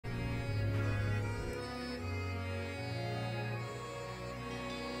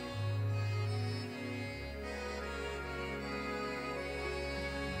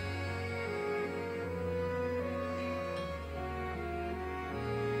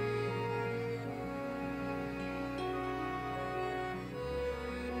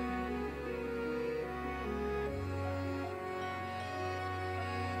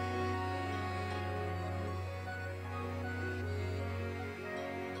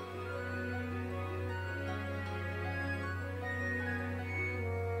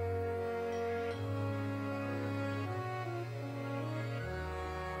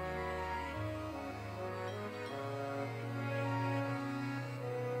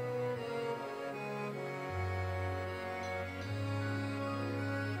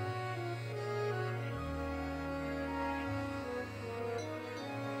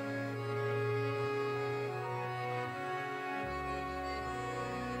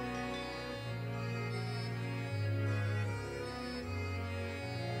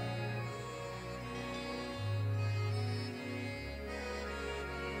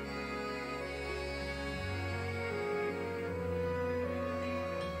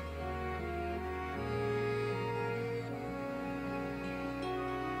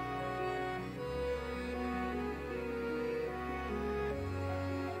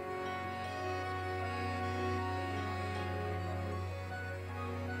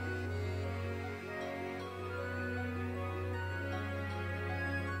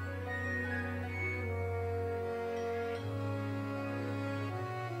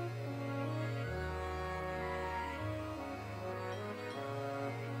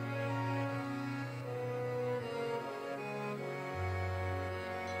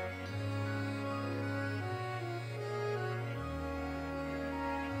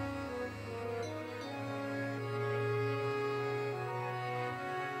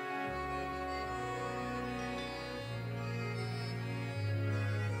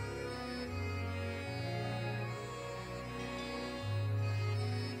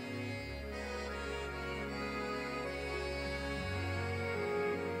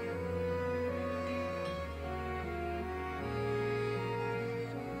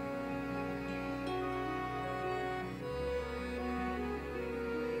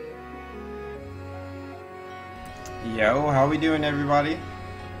Yo, how we doing, everybody?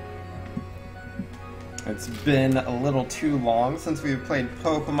 It's been a little too long since we've played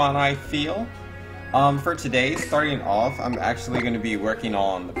Pokemon, I feel. For today, starting off, I'm actually going to be working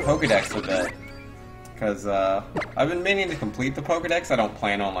on the Pokedex a bit. Because, I've been meaning to complete the Pokedex. I don't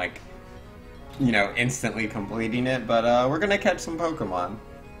plan on, like, you know, instantly completing it, but, we're going to catch some Pokemon.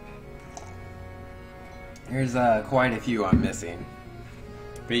 Here's, quite a few I'm missing.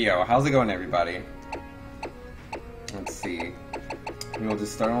 But yo, how's it going, everybody? Let's see. We'll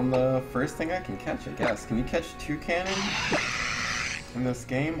just start on the first thing I can catch, I guess. Can you catch Toucannon in this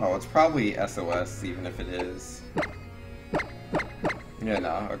game? Oh, it's probably SOS, even if it is. Yeah,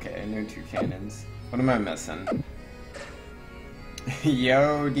 no, okay, no Toucannons. What am I missing?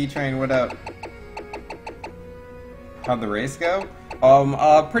 Yo, D-Train, what up? How'd the race go?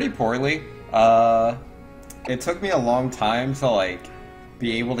 Pretty poorly. It took me a long time to, like,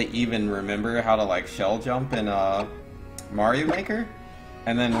 be able to even remember how to, like, shell jump in, Mario Maker.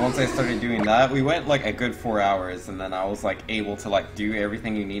 And then once I started doing that, we went like a good 4 hours, and then I was like able to like do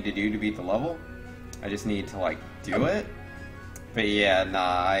everything you need to do to beat the level. I just need to like do it. But yeah,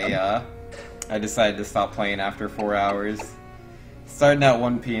 nah, I decided to stop playing after 4 hours. Starting at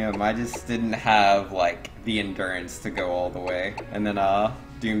 1 PM, I just didn't have like the endurance to go all the way. And then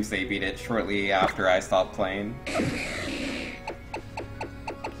Doomsday beat it shortly after I stopped playing.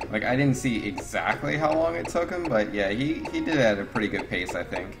 Like, I didn't see exactly how long it took him, but yeah, he did it at a pretty good pace, I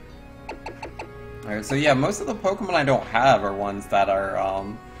think. Alright, so yeah, most of the Pokemon I don't have are ones that are,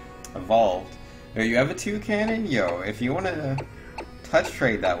 evolved. Yo, you have a Toucannon? Yo, if you want to touch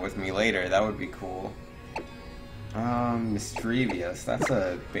trade that with me later, that would be cool. Mischievous, that's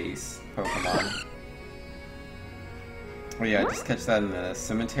a base Pokemon. Oh yeah, just catch that in the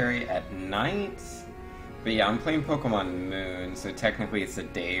cemetery at night. But yeah, I'm playing Pokemon Moon, so technically it's a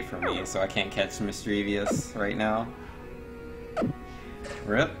day for me, so I can't catch Mischievous right now.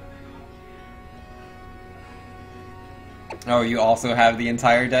 RIP. Oh, you also have the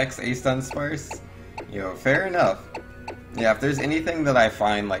entire dex Ace Dunsparce? Yo, fair enough. Yeah, if there's anything that I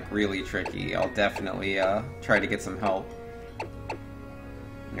find, like, really tricky, I'll definitely, try to get some help.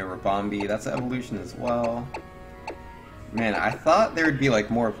 Yo, Rabombi, that's an evolution as well. Man, I thought there would be, like,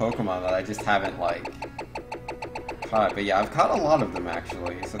 more Pokemon that I just haven't, like, caught. But yeah, I've caught a lot of them,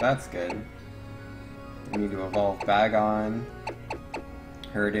 actually, so that's good. I need to evolve Bagon,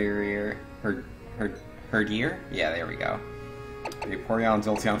 Herdier? Yeah, there we go. Vaporeon,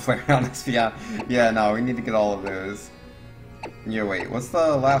 Jolteon, Flareon, Espeon. Yeah, no, we need to get all of those. Yeah, wait, what's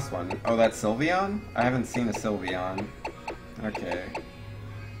the last one? Oh, that's Sylveon? I haven't seen a Sylveon. Okay.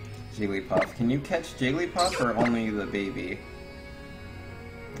 Jigglypuff. Can you catch Jigglypuff or only the baby?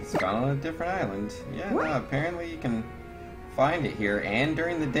 It's gone on a different island. Yeah, no, apparently you can find it here and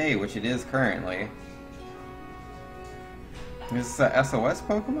during the day, which it is currently. Is this a SOS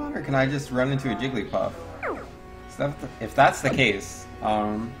Pokemon, or can I just run into a Jigglypuff? So if that's the case,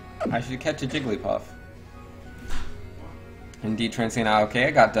 I should catch a Jigglypuff. And D-Train saying, okay,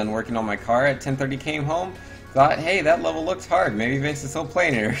 I got done working on my car at 10:30, came home. Thought, hey, that level looks hard. Maybe Vince is still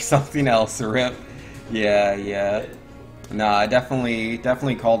playing it or something else. RIP. Yeah. Nah, I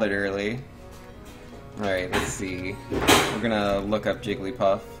definitely called it early. Alright, let's see. We're gonna look up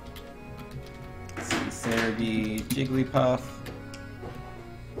Jigglypuff. Let's see, Cerebi, Jigglypuff.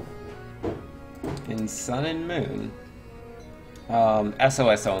 In Sun and Moon.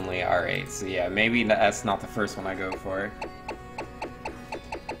 SOS only, alright. So yeah, maybe that's not the first one I go for.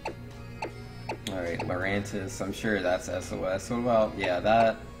 Alright, Lurantis, I'm sure that's SOS. What about, yeah,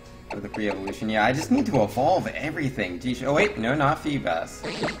 that, or the pre-evolution. Yeah, I just need to evolve everything. Geez, oh wait, no, not Feebas.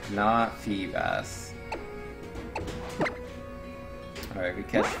 Not Feebas. Alright, we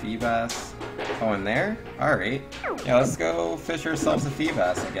catch Feebas. Oh, in there? Alright. Yeah, let's go fish ourselves a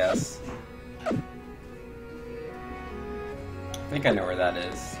Feebas, I guess. I think I know where that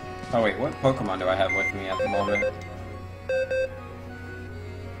is. Oh wait, what Pokemon do I have with me at the moment?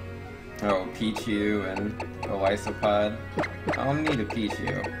 Oh, Pichu and Golisopod. I don't need a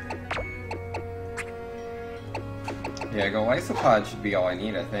Pichu. Yeah, Golisopod should be all I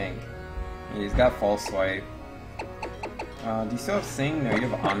need, I think. And he's got False Swipe. Do you still have Sing? No, you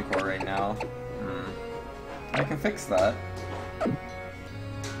have Encore right now. I can fix that.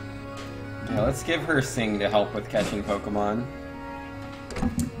 Yeah, let's give her Sing to help with catching Pokemon.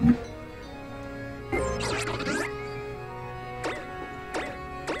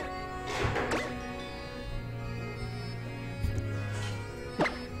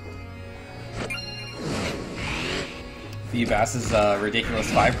 Feebas is a ridiculous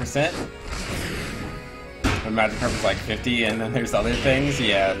 5%. And Magikarp is like 50, and then there's other things.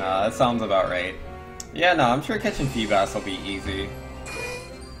 Yeah, nah, that sounds about right. Yeah, no, I'm sure catching Feebas will be easy.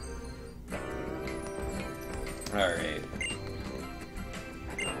 Alright.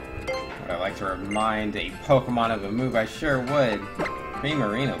 Would I like to remind a Pokemon of a move? I sure would.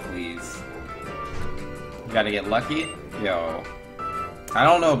 Primarina, please. You gotta get lucky? Yo. I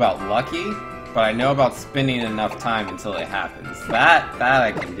don't know about lucky, but I know about spending enough time until it happens. That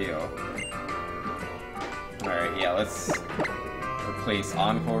I can do. Alright, yeah, let's replace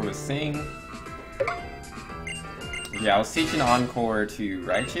Encore with Sing. Yeah, I was teaching Encore to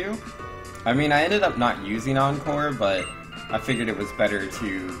Raichu. I mean, I ended up not using Encore, but I figured it was better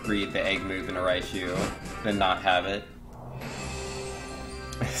to breed the egg move in a Raichu than not have it.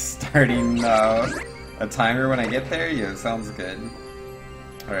 Starting a timer when I get there? Yeah, sounds good.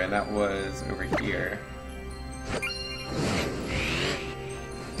 Alright, that was over here.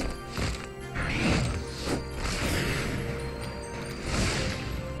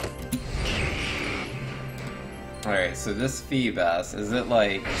 Alright, so this Feebas, is it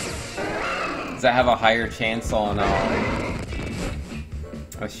like... does it have a higher chance on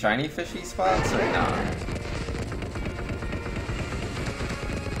with shiny fishy spots or not?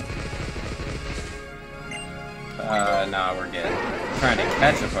 Nah, we're good. We're trying to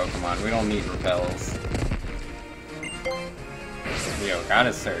catch a Pokemon, we don't need repels. Yo,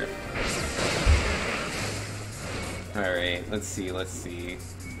 gotta surf. Alright, let's see.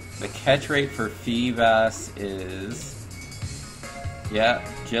 The catch rate for Feebas is... yeah,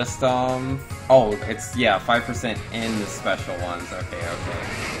 just, oh, it's, yeah, 5% in the special ones. Okay.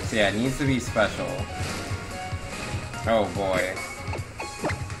 So yeah, it needs to be special. Oh boy.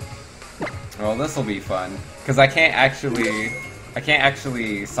 Well, this'll be fun. Because I can't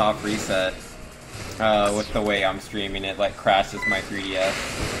actually soft reset with the way I'm streaming it, like crashes my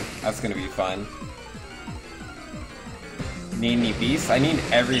 3DS. That's gonna be fun. Need any beasts? I need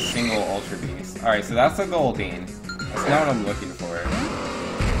every single Ultra Beast. Alright, so that's a Goldeen. That's not what I'm looking for.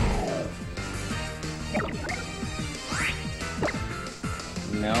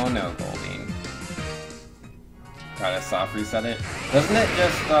 No, Goldeen. Gotta soft reset it. Doesn't it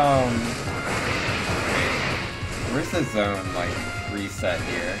just, where's the zone, like, reset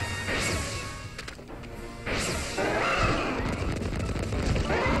here?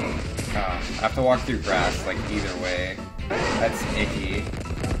 I have to walk through grass, like, either way. That's icky.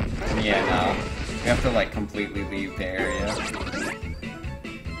 Yeah, no. We have to, like, completely leave the area.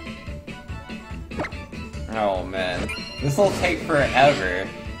 Oh, man. This'll take forever.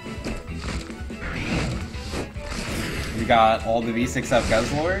 We got all the beasts except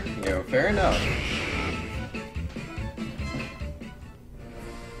Guzzlord? Yo, fair enough.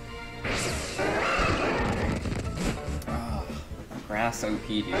 Oh, grass OP,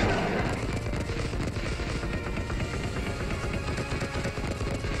 dude.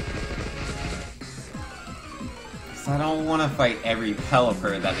 I don't want to fight every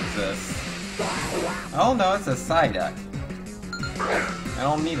Pelipper that exists. Oh no, it's a Psyduck. I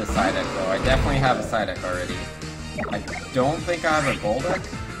don't need a Psyduck though, I definitely have a Psyduck already. I don't think I have a Golduck?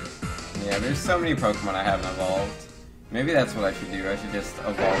 Yeah, there's so many Pokemon I haven't evolved. Maybe that's what I should do, I should just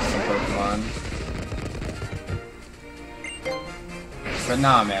evolve some Pokemon. But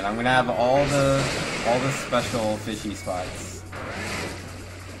nah man, I'm gonna have all the special fishy spots.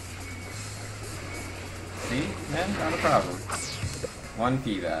 See? Man, not a problem. One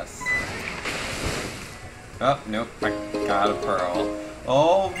Feebas. Oh, nope, I got a Pearl.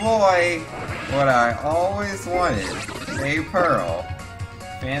 Oh boy! What I always wanted. A Pearl.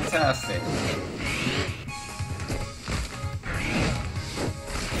 Fantastic.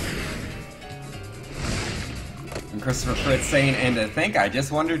 And Christopher Fritz saying, and to think I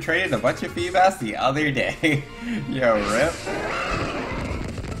just wonder traded a bunch of Feebas the other day. Yo, rip.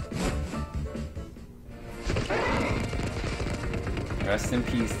 Rest in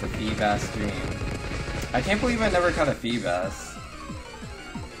peace, the Feebas dream. I can't believe I never caught a Feebas.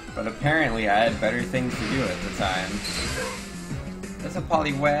 But apparently I had better things to do at the time. There's a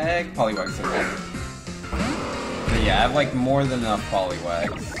Poliwag. Poliwag's so good. But yeah, I have like more than enough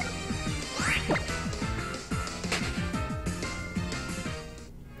Poliwags.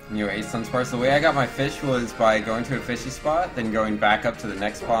 Anyway, Sunsparks, the way I got my fish was by going to a fishy spot, then going back up to the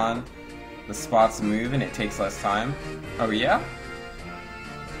next pond. The spots move and it takes less time. Oh yeah?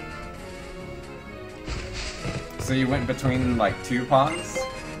 So you went between, like, 2 ponds?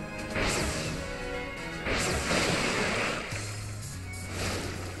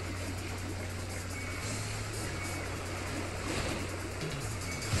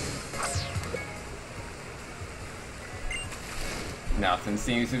 Nothing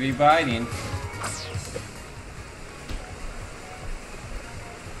seems to be biting.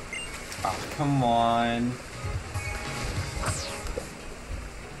 Oh, come on.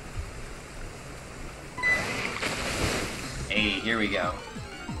 Hey, here we go.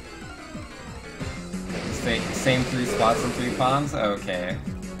 Same 3 spots and 3 ponds? Okay.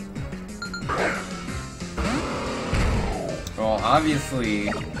 Well,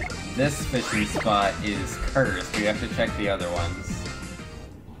 obviously, this fishing spot is cursed. We have to check the other ones.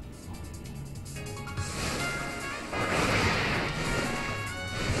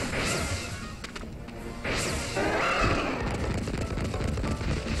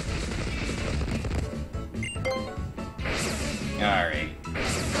 Alright.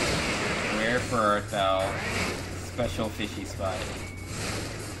 Where art thou? Special fishy spot.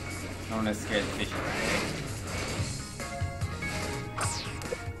 I want to scare the fishy away.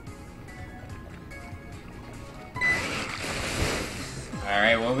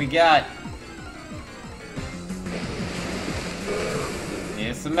 Alright, what we got?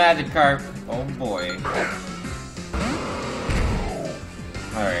 It's a Magikarp. Oh boy.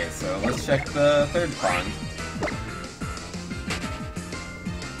 Alright, so let's check the 3rd pond.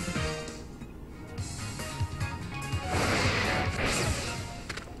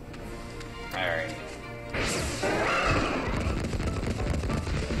 Alright.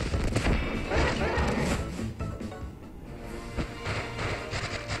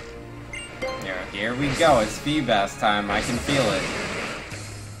 Here we go, it's Feebas time, I can feel it.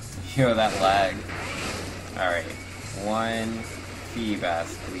 Yo, that lag. Alright, 1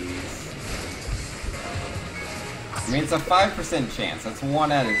 Feebas, please. I mean, it's a 5% chance, that's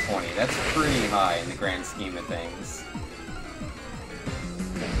 1 out of 20. That's pretty high in the grand scheme of things.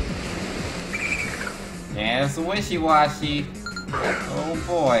 Yeah, it's a wishy-washy. Oh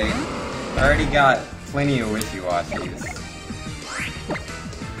boy. I already got plenty of wishy-washies.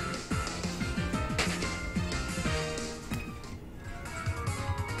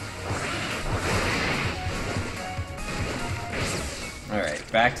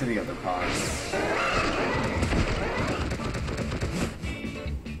 Alright, back to the other ponds.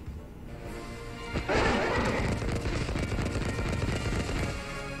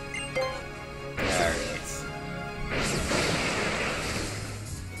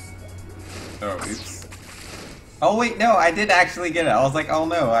 Oh, oops. Oh wait, no, I did actually get it. I was like, oh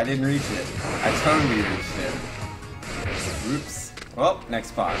no, I didn't reach it. I totally reached it. Oops. Well,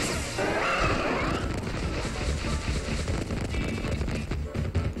 next pond.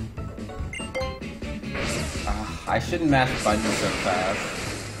 I shouldn't mash buttons so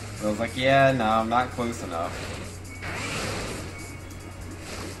fast. I was like, yeah, no, I'm not close enough.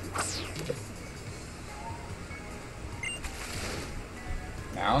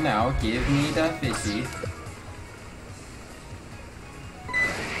 Now, give me the fishy.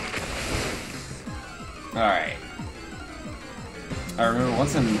 Alright. I remember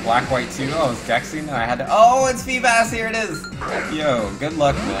once in Black White 2, I was Dexing and I had to— oh, it's Feebas, here it is! Yo, good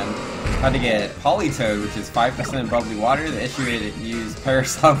luck, man. Had to get Politoed, which is 5% bubbly water. The issue is it used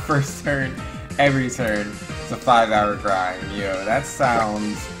Parasol first turn, every turn. It's a 5-hour grind. Yo, that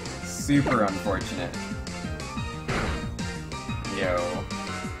sounds super unfortunate. Yo.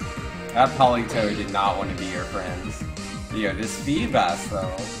 That Politoed did not want to be your friends. Yo, this Feebas,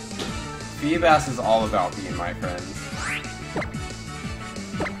 though. Feebas is all about being my friends.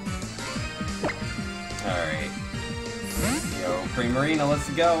 Alright. Yo, Primarina, let's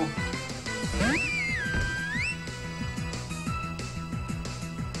go.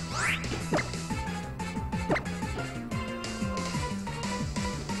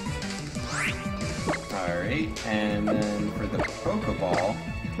 Alright, and then for the Pokeball...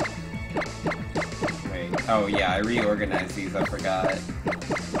 wait, oh yeah, I reorganized these, I forgot.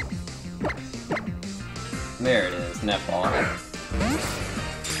 There it is, Netball.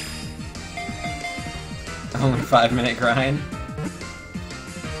 Only 5-minute grind.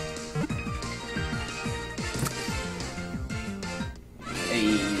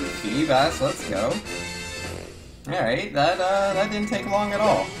 Hey, Feebas, let's go. Alright, that didn't take long at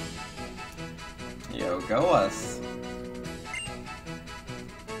all. Yo, go us.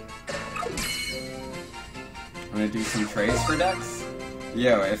 I'm gonna do some trades for Dex.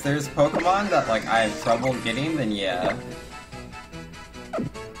 Yo, if there's Pokemon that, like, I have trouble getting, then yeah.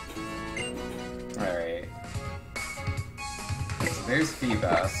 Alright. So there's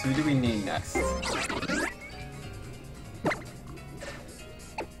Feebas. Who do we need next?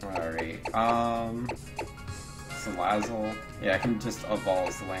 Alright, Salazzle. Yeah, I can just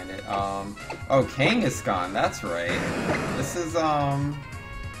evolve to land it. Oh, Kangaskhan, that's right. This is, yeah,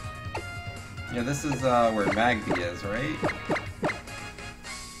 this is, where Magby is, right?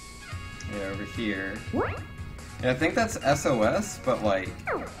 Yeah, over here. Yeah, I think that's SOS, but like,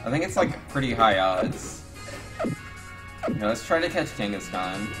 I think it's like pretty high odds. Yeah, let's try to catch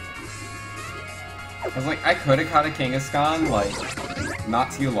Kangaskhan. I was like, I could have caught a Kangaskhan, like,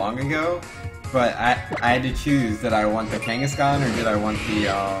 not too long ago, but I had to choose, did I want the Kangaskhan or did I want the,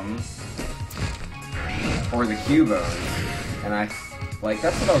 or the Cubone? And like,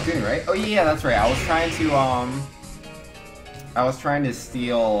 that's what I was doing, right? Oh yeah, that's right, I was trying to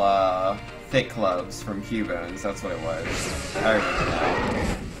steal, Thick Clubs from Cubones, that's what it was. I remember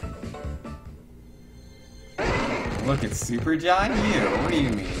now. Look, it's Super John? You? What do you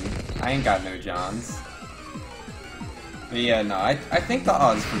mean? I ain't got no Johns. But yeah, no, I think the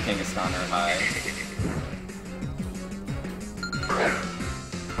odds for Kangaskhan are high.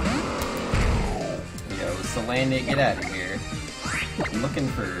 Yo, Salandit, get out of here. I'm looking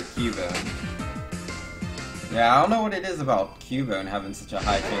for Cubone. Yeah, I don't know what it is about Cubone having such a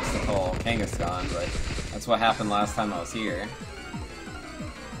high chance to call Kangaskhan, but that's what happened last time I was here.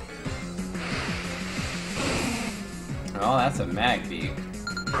 Oh, that's a Magby.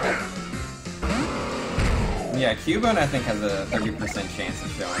 Yeah, Cubone I think has a 30% chance of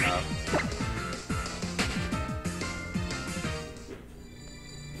showing up.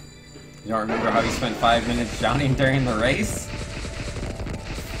 You don't remember how you spent 5 minutes drowning during the race?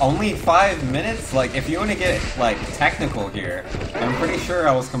 Only 5 minutes? Like, if you want to get, like, technical here, I'm pretty sure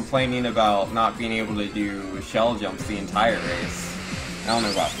I was complaining about not being able to do shell jumps the entire race. I don't know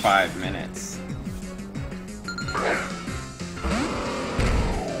about 5 minutes.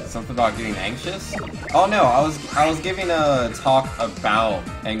 Something about getting anxious? Oh no, I was giving a talk about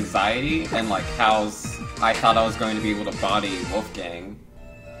anxiety and like how I thought I was going to be able to body Wolfgang.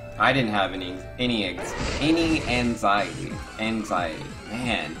 I didn't have any anxiety.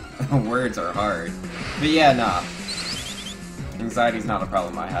 Man, words are hard. But yeah, nah. Anxiety's not a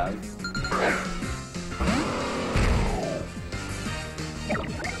problem I have.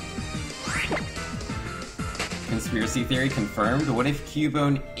 Conspiracy theory confirmed? What if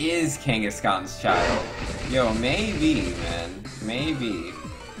Cubone is Kangaskhan's child? Yo, maybe, man. Maybe.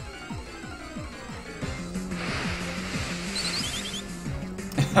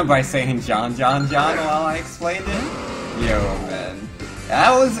 By saying John while I explained it? Yo, man.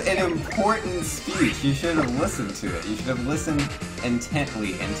 That was an important speech. You should have listened to it. You should have listened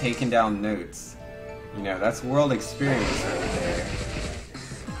intently and taken down notes. You know, that's world experience right there.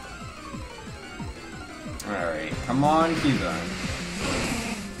 Alright, come on, Cubone.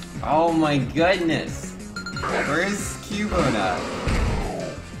 Oh my goodness! Where's Cubone at?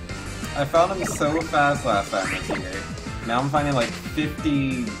 I found him so fast last time I was here. Now I'm finding like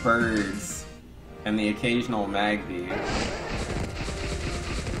 50 birds and the occasional Magby.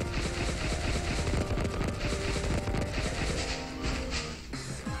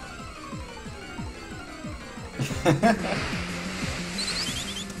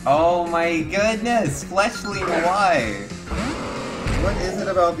 Oh my goodness! Fleshling, why? What is it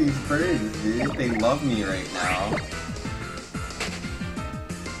about these birds, dude? They love me right now.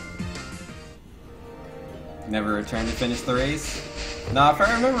 Never returned to finish the race? Nah, if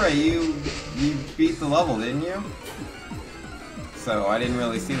I remember right, you beat the level, didn't you? So I didn't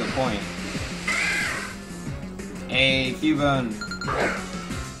really see the point. Hey, Cubone!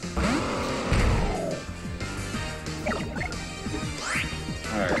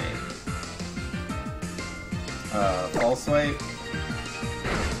 Alright. False swipe.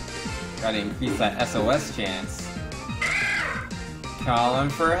 Gotta increase that SOS chance. Calling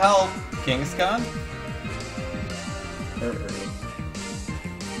for help, Kangaskhan?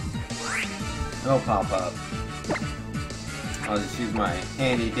 It'll pop up. I'll just use my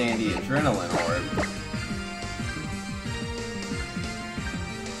handy dandy adrenaline orb.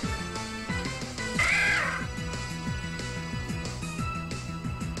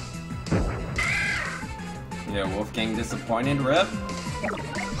 Yeah, Wolfgang disappointed, rip.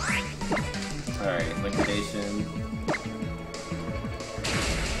 Alright, liquidation.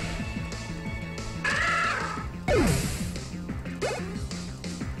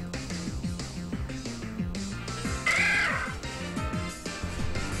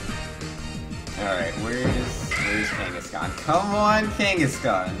 Alright, where's Kangaskhan? Come on,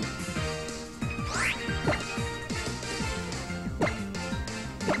 Kangaskhan!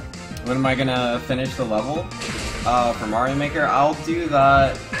 When am I gonna finish the level? For Mario Maker? I'll do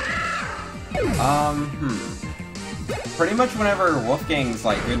that... Pretty much whenever Wolfgang's,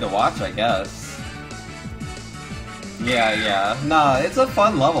 like, good to watch, I guess. Yeah. Nah, it's a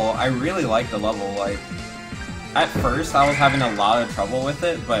fun level. I really like the level, like... At first, I was having a lot of trouble with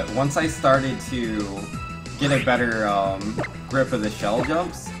it, but once I started to get a better, grip of the shell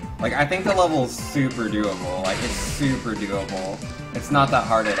jumps, Like, I think the level's super doable. Like, it's super doable. It's not that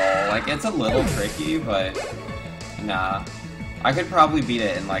hard at all. Like, it's a little tricky, but nah. I could probably beat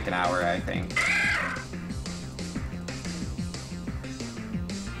it in like an hour, I think.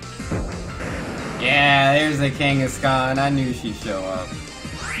 Yeah, there's the Kangaskhan. I knew she'd show up.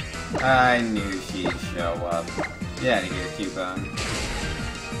 I knew she'd show up. Get out of here, Cubone.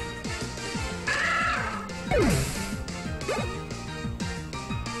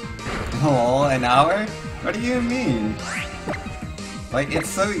 Oh, an hour? What do you mean? Like, it's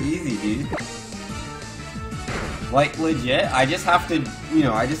so easy, dude. Like, legit, I just have to, you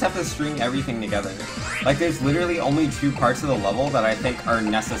know, I just have to string everything together. Like, there's literally only 2 parts of the level that I think are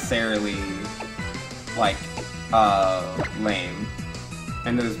necessarily, like, lame.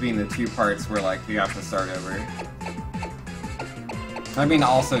 And those being the 2 parts where, like, you have to start over. I mean,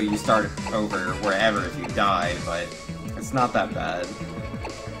 also, you start over wherever if you die, but it's not that bad.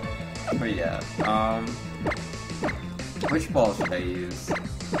 But yeah, which ball should I use?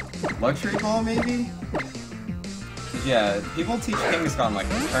 Luxury ball, maybe? Yeah, people teach Kangaskhan like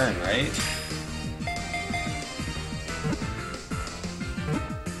a turn, right?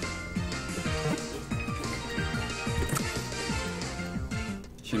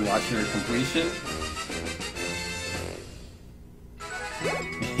 Should watch your completion.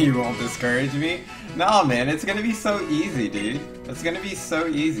 You won't discourage me? Nah, man, it's gonna be so easy, dude. It's gonna be so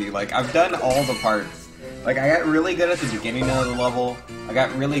easy. Like, I've done all the parts. Like, I got really good at the beginning of the level. I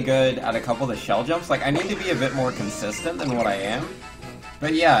got really good at a couple of the shell jumps. Like, I need to be a bit more consistent than what I am.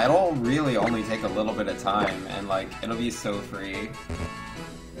 But yeah, it'll really only take a little bit of time, and like, it'll be so free.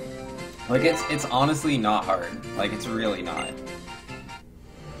 Like, it's honestly not hard. Like, it's really not.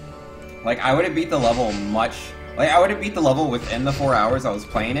 Like, I would have beat the level much... Like, I would have beat the level within the 4 hours I was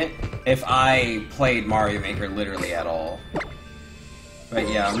playing it if I played Mario Maker literally at all. But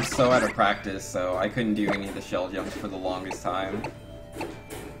yeah, I'm so out of practice, so I couldn't do any of the shell jumps for the longest time.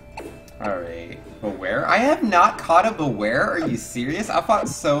 Alright, Beware? I have not caught a Beware? Are you serious? I fought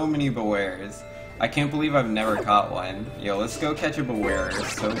so many Bewares. I can't believe I've never caught one. Yo, let's go catch a Beware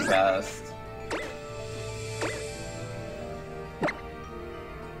so fast.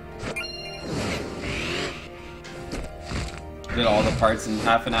 Did all the parts in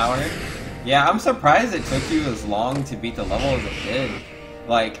half an hour? Yeah, I'm surprised it took you as long to beat the level as it did.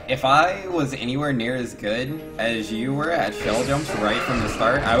 Like, if I was anywhere near as good as you were at shell jumps right from the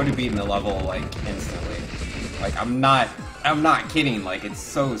start, I would have beaten the level, like, instantly. Like, I'm not kidding, like, it's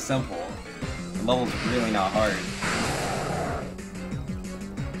so simple. The level's really not hard.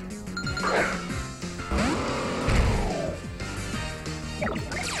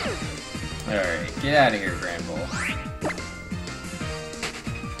 Alright, get out of here, Granbull.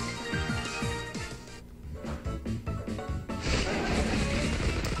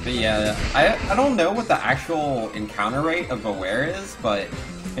 But yeah, I don't know what the actual encounter rate of Beware is, but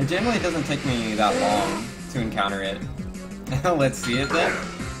it generally doesn't take me that long to encounter it. Let's see it then.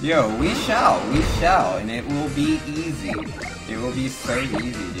 Yo, we shall, and it will be easy. It will be so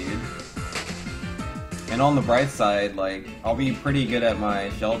easy, dude. And on the bright side, like, I'll be pretty good at my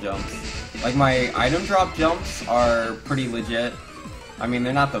shell jumps. Like, my item drop jumps are pretty legit. I mean,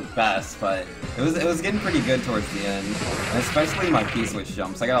 they're not the best, but it was getting pretty good towards the end. And especially my P-switch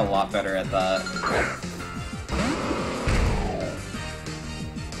jumps, I got a lot better at that.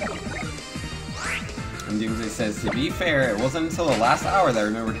 And Doomsday says, to be fair, it wasn't until the last hour that I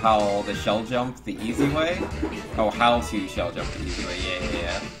remembered how to shell jump the easy way. Oh, how to shell jump the easy way,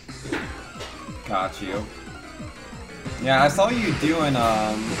 yeah. Got you. Yeah, I saw you doing,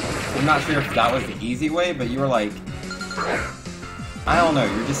 I'm not sure if that was the easy way, but you were like... I don't know,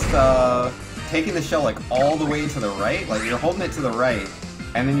 you're just, taking the shell, like, all the way to the right, like, you're holding it to the right,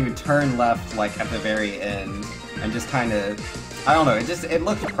 and then you would turn left, like, at the very end, and just kind of, I don't know, it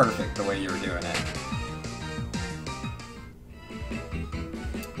looked perfect the way you were doing it.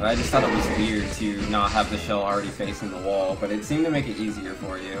 But I just thought it was weird to not have the shell already facing the wall, but it seemed to make it easier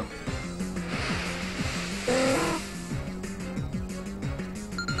for you.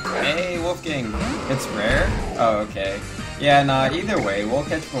 Hey, Wolfgang! It's rare? Oh, okay. Yeah, nah, either way, we'll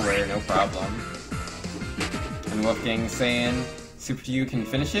catch Beware, no problem. And Wolfgang's saying, Super Q can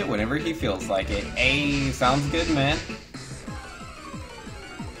finish it whenever he feels like it. Hey, sounds good, man.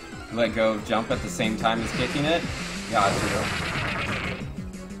 Let go of jump at the same time as kicking it? Got you.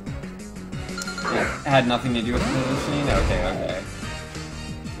 It had nothing to do with positioning? Okay.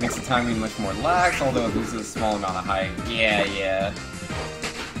 Makes the timing much more lax, although it loses a small amount of height. Yeah.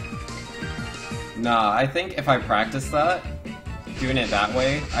 Nah, I think if I practice that, doing it that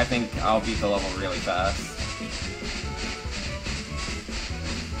way, I think I'll beat the level really fast.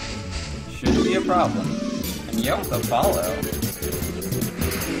 be a problem. And yo, the follow.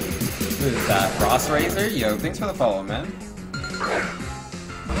 Who is that? Ross Razor? Yo, thanks for the follow, man.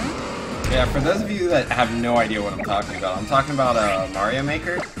 Yeah, for those of you that have no idea what I'm talking about Mario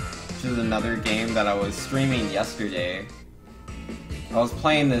Maker, which is another game that I was streaming yesterday. I was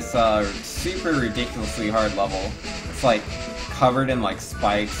playing this super ridiculously hard level. It's like covered in like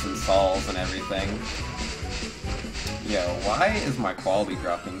spikes and stalls and everything. Yo, why is my quality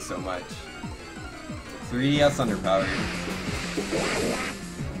dropping so much? 3DS underpowered.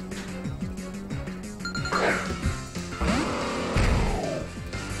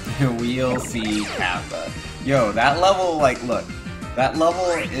 We'll see Kappa. Yo, that level, like, look. That level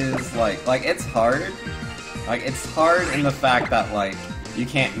is, like, it's hard. Like, it's hard in the fact that, like, you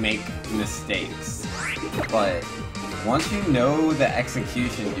can't make mistakes. But once you know the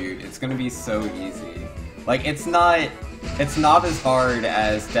execution, dude, it's gonna be so easy. Like, it's not as hard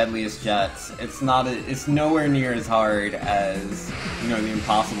as Deadliest Jets. It's nowhere near as hard as, you know, the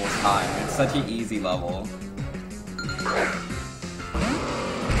Impossible's Time. It's such an easy level.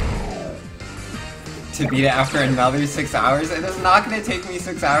 To beat it after another 6 hours? It is not going to take me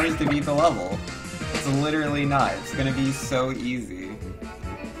 6 hours to beat the level. It's literally not. It's going to be so easy.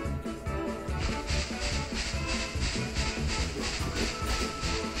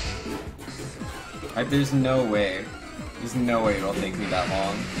 Like, there's no way. There's no way it'll take me that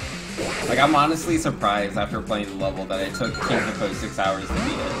long. Like, I'm honestly surprised after playing the level that it took King Hippo 6 hours to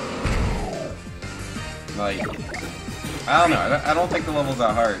beat it. Like, I don't know. I don't think the level's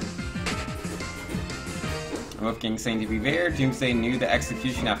that hard. Wolfgang saying, to be fair, Doomsday knew the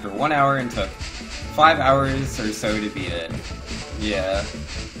execution after 1 hour and took 5 hours or so to beat it. Yeah.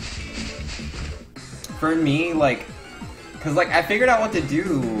 For me, like, cause like I figured out what to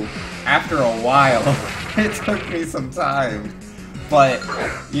do after a while. It took me some time. But,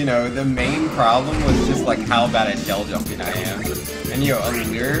 you know, the main problem was just like how bad at shell jumping I am. And yo,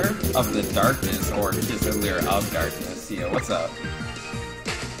 Allure of the Darkness, or just Allure of Darkness. Yo, what's up?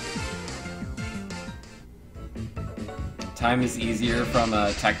 Time is easier from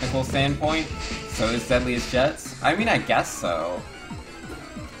a technical standpoint, so is Deadliest Jets? I mean, I guess so.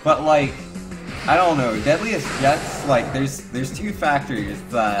 But, like, I don't know, Deadliest Jets, like, there's two factors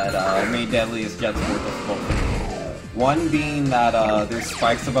that made Deadliest Jets more difficult for me. One being that there's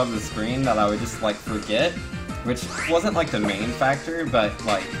spikes above the screen that I would just, like, forget, which wasn't, like, the main factor, but,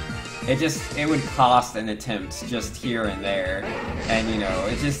 like, it would cost an attempt just here and there, and, you know,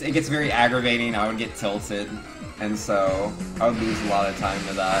 it gets very aggravating, I would get tilted. And so, I would lose a lot of time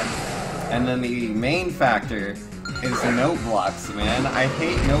to that. And then the main factor is note blocks, man. I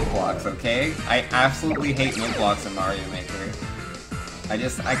hate note blocks, okay? I absolutely hate note blocks in Mario Maker.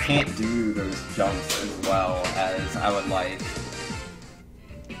 I can't do those jumps as well as I would like.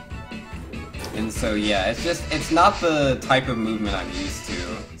 And so, yeah, it's not the type of movement I'm used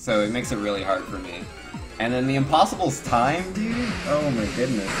to. So it makes it really hard for me. And then the Impossible's Time, dude? Oh my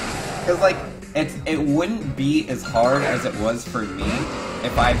goodness. Because, like, it wouldn't be as hard as it was for me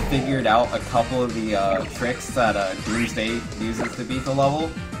if I'd figured out a couple of the tricks that Doomsday uses to beat the level.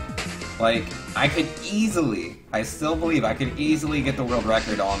 Like, I still believe I could easily get the world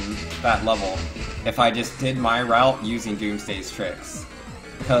record on that level if I just did my route using Doomsday's tricks.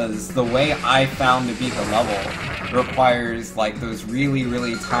 Because the way I found to beat the level requires, like, those really,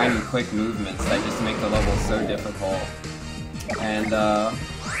 really tiny quick movements that just make the level so difficult. And,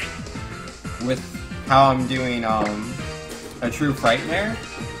 with how I'm doing, a True Frightmare?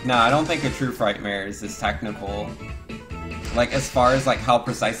 No, I don't think a True Frightmare is as technical. Like, as far as, like, how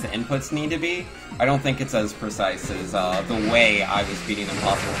precise the inputs need to be, I don't think it's as precise as, the way I was beating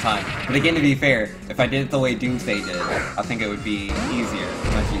Impossible Time. But again, to be fair, if I did it the way Doomsday did, I think it would be easier,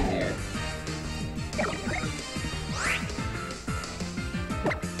 much easier.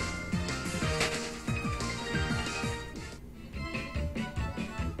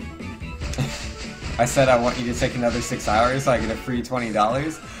 I said I want you to take another 6 hours so I get a free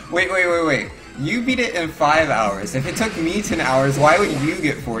 $20. Wait. You beat it in 5 hours. If it took me 10 hours, why would you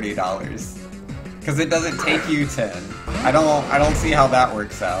get $40? Because it doesn't take you 10. I don't see how that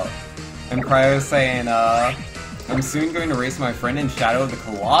works out. And Cryo's saying, I'm soon going to race my friend in Shadow of the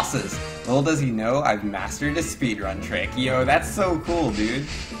Colossus. Little does he know, I've mastered a speedrun trick. Yo, that's so cool, dude.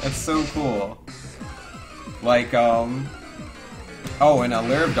 That's so cool. Like, oh, and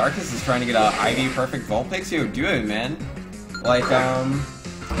Allure of Darkness is trying to get a IV Perfect Vulpix? Yo, do it, man. Like,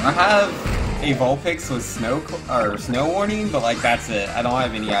 I have a Vulpix with snow warning, but, like, that's it. I don't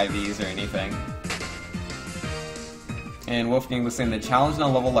have any IVs or anything. And Wolfgang was saying the challenge on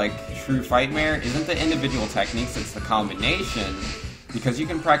a level like True Frightmare isn't the individual techniques, it's the combination. because you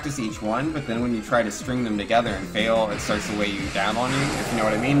can practice each one, but then when you try to string them together and fail, it starts to weigh you down on you, if you know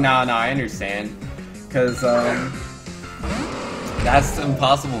what I mean. Nah, I understand. Because, that's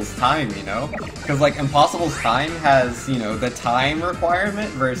Impossible's time, you know? Because, like, Impossible's time has, you know, the time requirement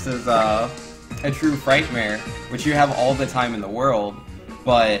versus, a true Frightmare, which you have all the time in the world,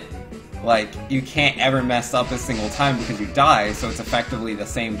 but, like, you can't ever mess up a single time because you die, so it's effectively the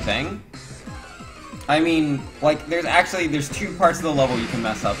same thing. I mean, like, there's two parts of the level you can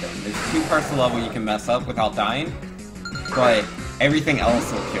mess up in. There's two parts of the level you can mess up without dying, but everything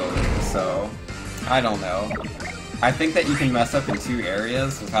else will kill you, so I don't know. I think that you can mess up in two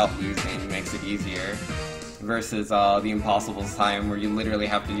areas without losing makes it easier, versus the Impossible's time where you literally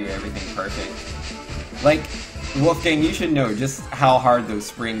have to do everything perfect. Like, Wolfgang, you should know just how hard those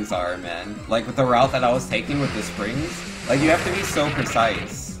springs are, man. Like, with the route that I was taking with the springs, like, you have to be so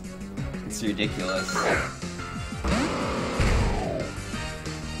precise. It's ridiculous.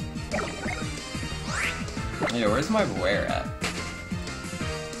 Yeah, where's my Beware at?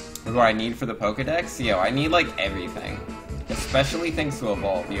 What do I need for the Pokedex? Yo, I need, like, everything. Especially things to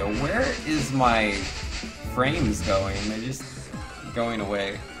evolve. Yo, where is my frames going? They're just going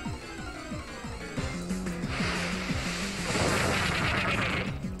away.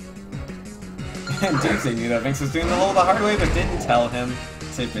 Doomsday knew that Vince was doing the level the hard way, but didn't tell him.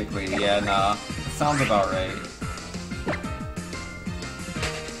 Typically, yeah, nah. Sounds about right.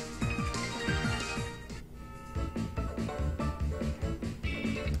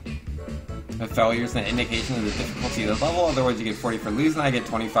 A failure is an indication of the difficulty of the level, otherwise you get 40 for losing, I get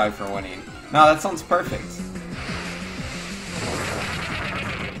 25 for winning. No, that sounds perfect.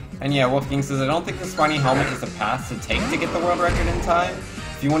 And yeah, Wolfgang says, I don't think the spiny helmet is the path to take to get the world record in time.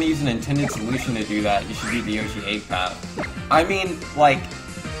 If you want to use an intended solution to do that, you should do the Yoshi 8 path. I mean, like,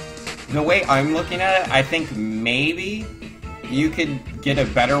 the way I'm looking at it, I think maybe you could get a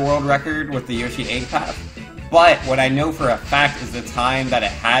better world record with the Yoshi 8 path. But what I know for a fact is the time that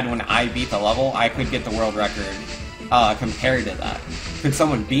it had when I beat the level, I could get the world record compared to that. Could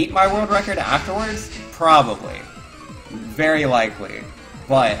someone beat my world record afterwards? Probably. Very likely.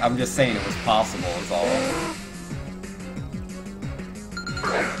 But I'm just saying it was possible is all.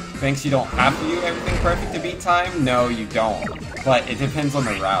 Thinks you don't have to do everything perfect to beat time? No, you don't. But it depends on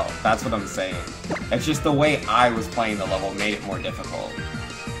the route. That's what I'm saying. It's just the way I was playing the level made it more difficult.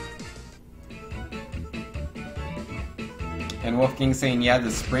 And Wolfgang saying, yeah,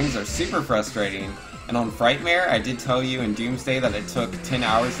 the springs are super frustrating. And on Frightmare, I did tell you in Doomsday that it took 10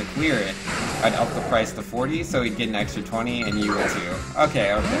 hours to clear it. I'd up the price to 40, so he'd get an extra 20, and you would too.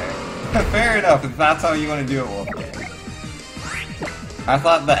 Okay. Fair enough, if that's how you want to do it, Wolfgang. I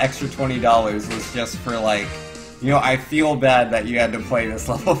thought the extra $20 was just for, like, you know, I feel bad that you had to play this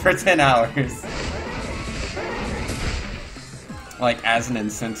level for 10 hours. Like, as an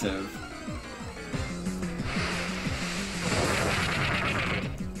incentive.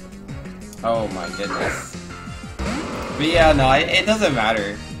 Oh my goodness. But yeah, no, it doesn't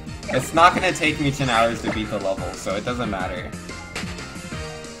matter. It's not gonna take me 10 hours to beat the level, so it doesn't matter.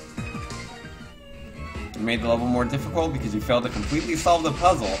 You made the level more difficult because you failed to completely solve the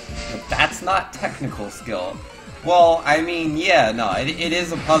puzzle, but that's not technical skill. Well, I mean, yeah, no, it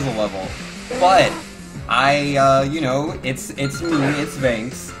is a puzzle level, but you know, it's me, it's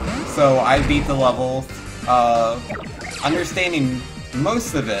Vince, so I beat the level, understanding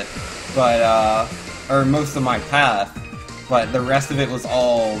most of it, but, or most of my path, but the rest of it was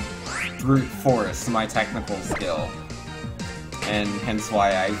all brute force, my technical skill. And hence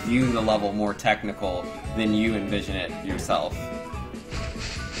why I view the level more technical than you envision it yourself.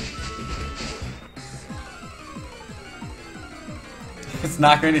 It's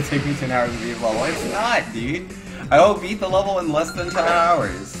not going to take me 10 hours to beat the level. It's not, dude! I will beat the level in less than 10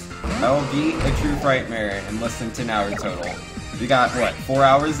 hours. I will beat a true Frightmare in less than 10 hours total. We got, what, 4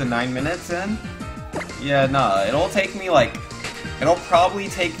 hours and 9 minutes in? Yeah, nah, it'll take me, like, it'll probably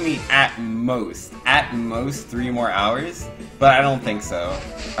take me at most 3 more hours, but I don't think so.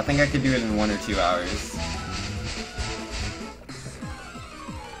 I think I could do it in 1 or 2 hours.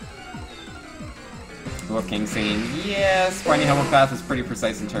 Wolfgang saying, yeah, Spiny Helmet Path is pretty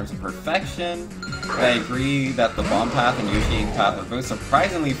precise in terms of perfection. But I agree that the Bomb Path and Yoshi Path are both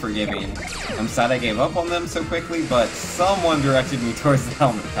surprisingly forgiving. I'm sad I gave up on them so quickly, but someone directed me towards the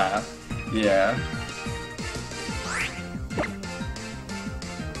Helmet Path. Yeah.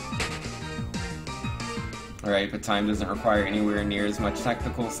 Alright, but time doesn't require anywhere near as much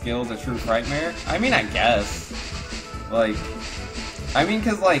technical skill as a true Frightmare? I mean, I guess. Like, I mean,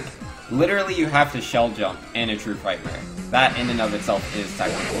 cause like, literally you have to shell jump in a true Frightmare. That in and of itself is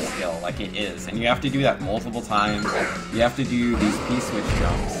technical skill, like it is. And you have to do that multiple times. You have to do these P-switch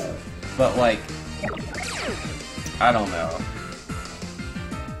jumps. But like, I don't know.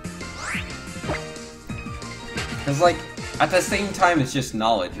 Cause like, at the same time it's just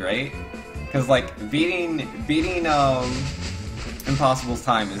knowledge, right? Cause like, beating Impossible's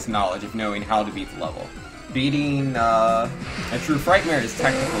time is knowledge of knowing how to beat the level. Beating a true Frightmare is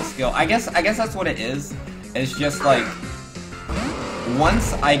technical skill. I guess that's what it is. It's just like,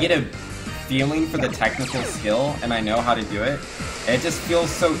 once I get a feeling for the technical skill and I know how to do it, it just feels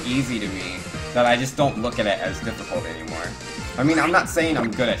so easy to me that I just don't look at it as difficult anymore. I mean, I'm not saying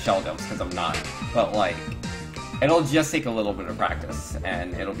I'm good at shell jumps, because I'm not, but like, it'll just take a little bit of practice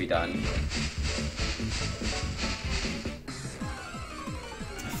and it'll be done.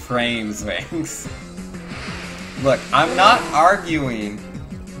 Frames, Wings. Look, I'm not arguing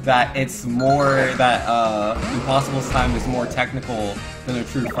that it's more, that Impossible's time is more technical than a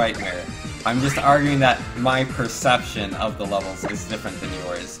true Frightmare. I'm just arguing that my perception of the levels is different than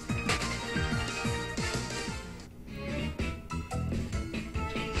yours.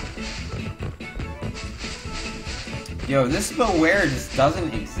 Yo, this Beware just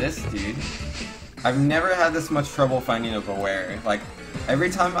doesn't exist, dude. I've never had this much trouble finding a Beware. Like, every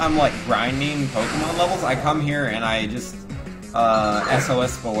time I'm like grinding Pokemon levels, I come here and I just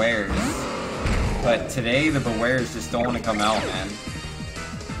SOS Bewares. But today the Bewares just don't want to come out, man.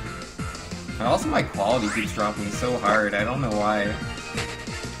 And also my quality keeps dropping so hard, I don't know why.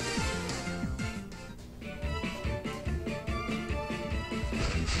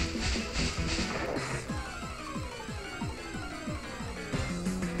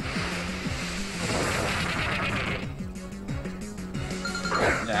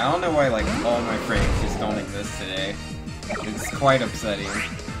 Yeah, I don't know why like all my frames just don't exist today. It's quite upsetting.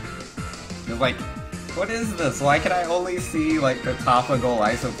 It's like, what is this? Why can I only see like the topical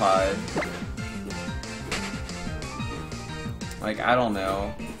isopod? Like, I don't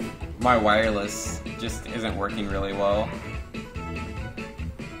know. My wireless just isn't working really well.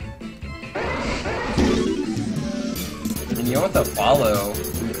 And you know what, the follow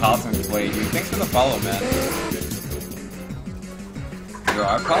from Cosmic Blade, dude. Thanks for the follow, man. Yo,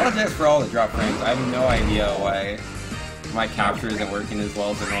 I apologize for all the drop frames. I have no idea why my capture isn't working as well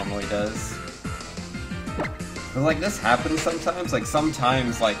as it normally does. But like, this happens sometimes. Like,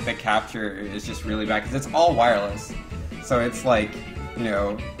 sometimes like the capture is just really bad because it's all wireless. So it's like, you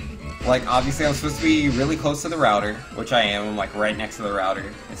know, like obviously I'm supposed to be really close to the router, which I am. I'm like right next to the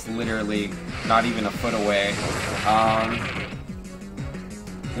router. It's literally not even a foot away.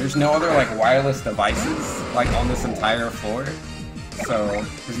 There's no other like wireless devices like on this entire floor. So,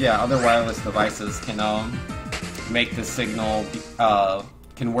 cause yeah, other wireless devices can make the signal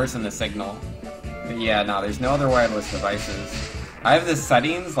can worsen the signal. But yeah, no, there's no other wireless devices. I have the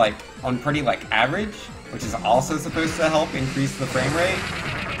settings like on pretty like average, which is also supposed to help increase the frame rate.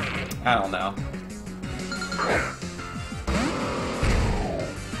 I don't know.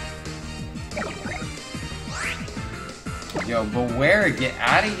 Yo, Beware, get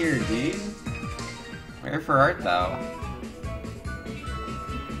out of here, dude. Wherefore art thou?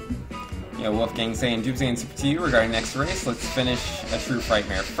 Yo, Wolfgang saying, Dubes and Super to you regarding next race. Let's finish a true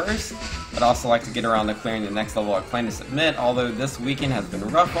Frightmare first. I'd also like to get around to clearing the next level I plan to submit, although this weekend has been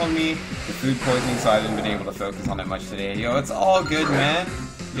rough on me with food poisoning, so I haven't been able to focus on it much today. Yo, it's all good, man.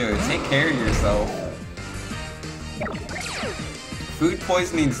 Yo, take care of yourself. Food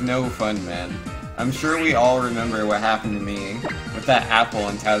poisoning's no fun, man. I'm sure we all remember what happened to me with that apple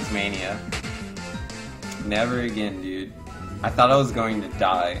in Tasmania. Never again, dude. I thought I was going to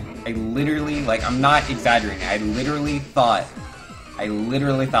die. I literally, like, I'm not exaggerating. I literally thought I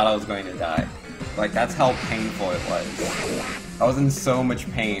was going to die. Like, that's how painful it was. I was in so much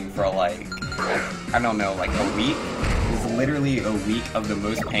pain for, like, I don't know, like a week? It was literally a week of the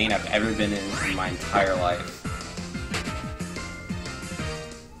most pain I've ever been in my entire life.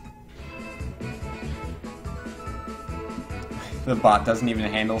 The bot doesn't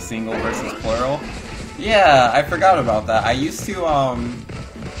even handle single versus plural. Yeah, I forgot about that. I used to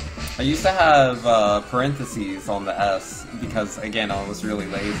have parentheses on the S because, again, I was really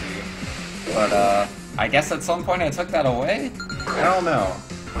lazy. But I guess at some point I took that away? I don't know.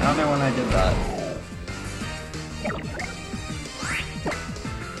 I don't know when I did that.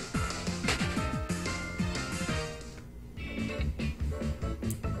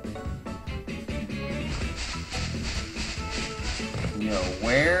 Yo,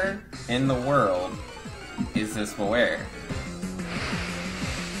 where in the world is this Beware?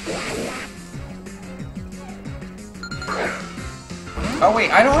 Oh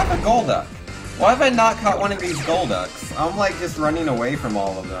wait, I don't have a Golduck. Why have I not caught one of these Golducks? I'm like just running away from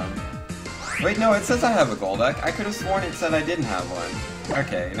all of them. Wait, no, it says I have a Golduck. I could have sworn it said I didn't have one.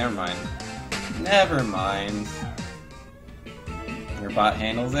 Okay, never mind. Never mind. Your bot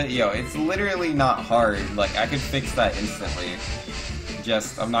handles it? Yo, it's literally not hard. Like, I could fix that instantly.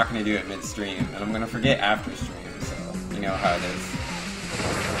 Just, I'm not gonna do it mid-stream, and I'm gonna forget after stream, so you know how it is.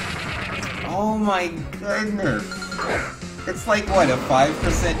 Oh my goodness! It's like, what, a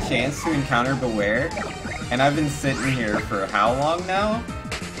 5% chance to encounter Beware? And I've been sitting here for how long now?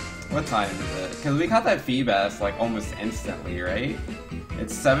 What time is it? Because we got that Feebas, like, almost instantly, right?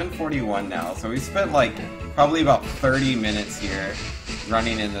 It's 7:41 now, so we spent, like, probably about 30 minutes here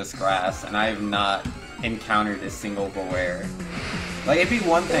running in this grass, and I have not encountered a single Beware. Like, it'd be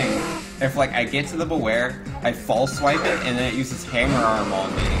one thing if, like, I get to the Beware, I false swipe it, and then it uses Hammer Arm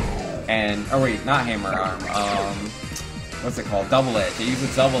on me. And, oh wait, not Hammer Arm, what's it called? Double Edge. It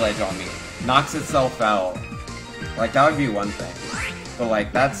uses Double Edge on me. Knocks itself out. Like, that would be one thing. But,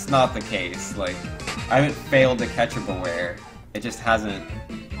 like, that's not the case. Like, I haven't failed to catch a Beware. It just hasn't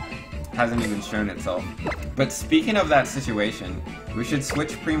even shown itself. But speaking of that situation, we should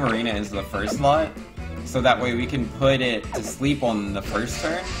switch Primarina into the first slot, so that way we can put it to sleep on the first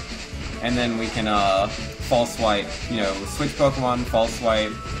turn, and then we can false swipe, you know, switch Pokemon, false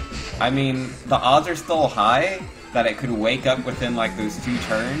swipe. I mean, the odds are still high that it could wake up within like those 2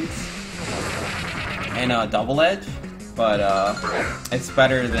 turns and Double Edge, but it's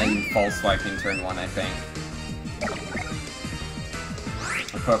better than false swiping turn 1, I think.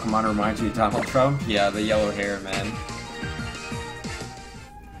 Pokemon reminds you of Donald Trump? Yeah, the yellow hair, man.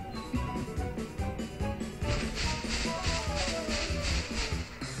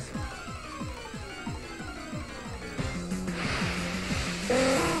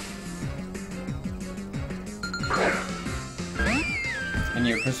 And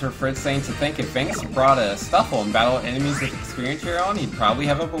your Christopher Fritz saying to think if Banks brought a Stuffle and battle enemies with experience you're on, he'd probably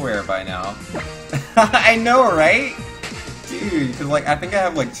have a Beware by now. I know, right? Dude, because like I think I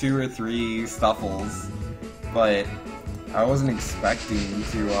have like 2 or 3 Stuffles, but I wasn't expecting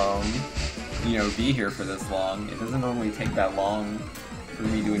to you know, be here for this long. It doesn't normally take that long for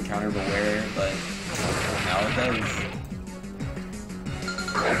me to encounter Beware, but now it does.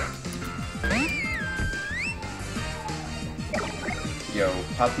 Yo,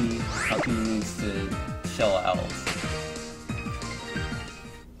 Puppy needs to chill out.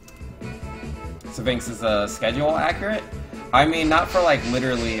 So Vinx, is the schedule accurate? I mean, not for like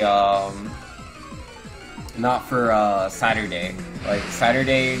literally, not for Saturday. Like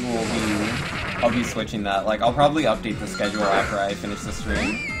Saturday I'll be switching that. Like I'll probably update the schedule after I finish the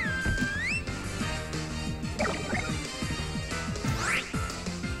stream.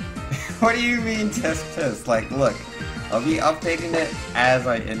 What do you mean tisk? Like look, I'll be updating it as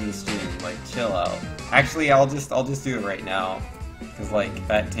I end the stream. Like chill out. Actually, I'll just do it right now. Cause like,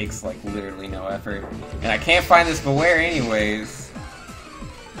 that takes like literally no effort. And I can't find this Beware anyways.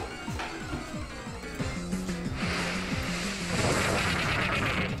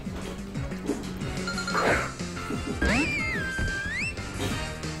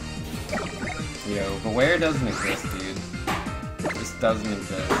 Yo, Beware doesn't exist, dude. It just doesn't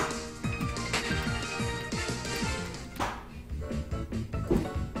exist.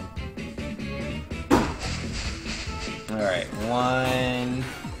 Alright, one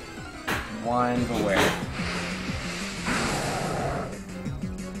Beware.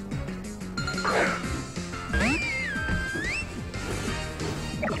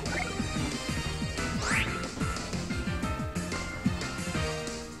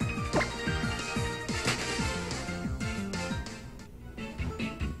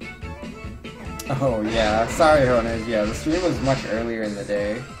 Oh yeah, sorry Honed, yeah, the stream was much earlier in the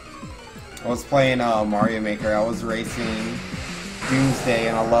day. I was playing Mario Maker. I was racing Doomsday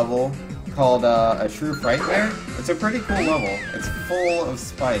in a level called A True Frightmare. It's a pretty cool level. It's full of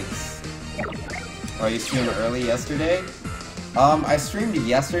spikes. Oh, you streamed early yesterday? I streamed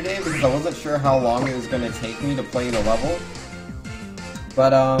yesterday because I wasn't sure how long it was going to take me to play the level.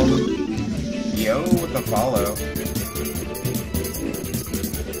 But, yo, with the follow.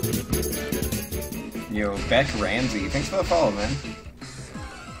 Yo, Beck Ramsey, thanks for the follow, man.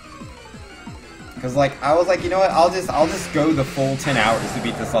 Cause like I was like, you know what? I'll just go the full 10 hours to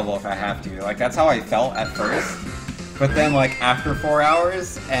beat this level if I have to. Like that's how I felt at first. But then like after 4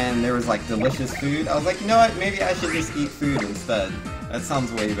 hours and there was like delicious food, I was like, you know what? Maybe I should just eat food instead. That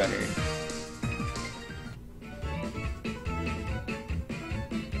sounds way better.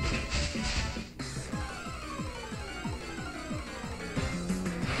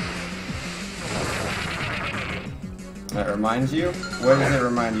 That reminds you? What does it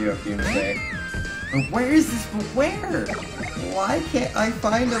remind you of, Doomsday? Where is this Beware? Why can't I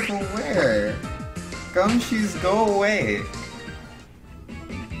find a Beware? Gumshoes, go away!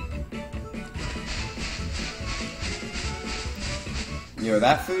 Yo,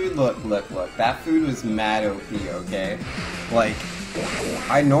 that food, look, that food was mad OP, okay? Like,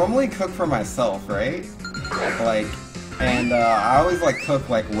 I normally cook for myself, right? Like, and I always like cook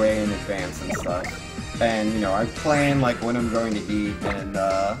like way in advance and stuff. And, you know, I plan like when I'm going to eat, and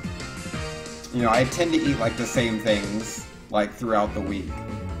you know, I tend to eat like the same things like throughout the week.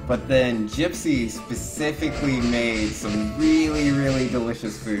 But then Gypsy specifically made some really, really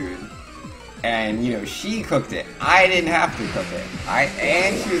delicious food. And, you know, she cooked it. I didn't have to cook it.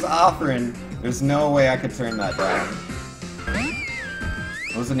 And she was offering. There's no way I could turn that down.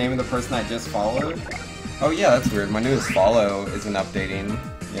 What was the name of the person I just followed? Oh yeah, that's weird. My newest follow isn't updating.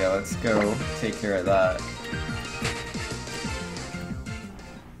 Yeah, let's go take care of that.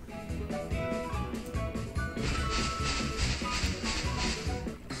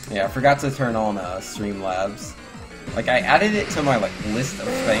 Yeah, I forgot to turn on Streamlabs. Like, I added it to my like list of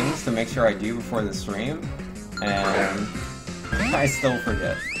things to make sure I do before the stream, and I still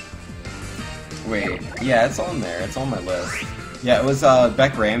forget. Wait, yeah, it's on there. It's on my list. Yeah, it was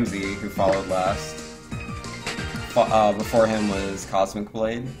Beck Ramsey who followed last. Before him was Cosmic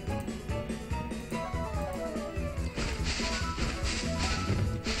Blade.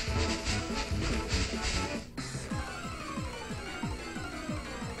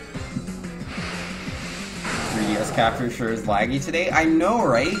 Capture sure is laggy today. I know,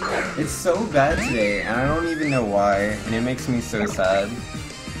 right? It's so bad today, and I don't even know why, and it makes me so sad.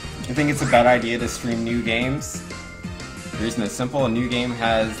 I think it's a bad idea to stream new games. The reason is simple: a new game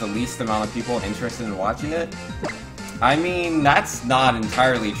has the least amount of people interested in watching it. I mean, that's not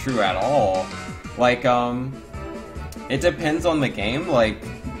entirely true at all. Like, it depends on the game. Like,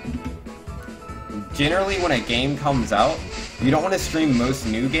 generally when a game comes out, you don't want to stream most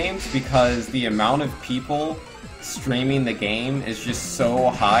new games because the amount of people streaming the game is just so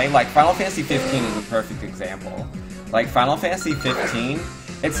high. Like, Final Fantasy 15 is a perfect example. Like, Final Fantasy 15,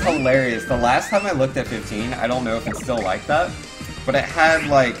 it's hilarious. The last time I looked at 15, I don't know if it's still like that, but it had,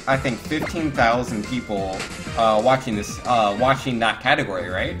 like, I think 15,000 people watching that category,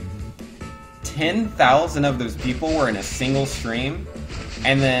 right? 10,000 of those people were in a single stream,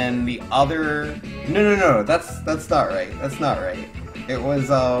 and then the other... No, that's not right. That's not right. It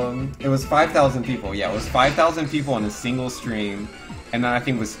was 5,000 people. Yeah, it was 5,000 people in a single stream, and then I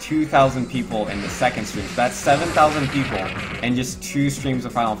think it was 2,000 people in the second stream. So that's 7,000 people and just 2 streams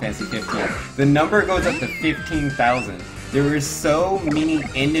of Final Fantasy 15. The number goes up to 15,000. There were so many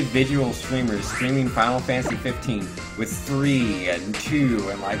individual streamers streaming Final Fantasy 15 with 3 and 2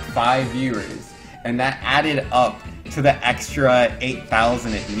 and like 5 viewers, and that added up to the extra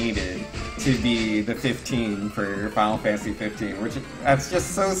 8,000 it needed to be the 15 for Final Fantasy 15, which, that's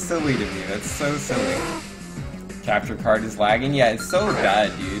just so silly to me. That's so silly. Capture card is lagging? Yeah, it's so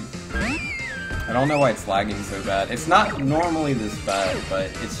bad, dude. I don't know why it's lagging so bad. It's not normally this bad,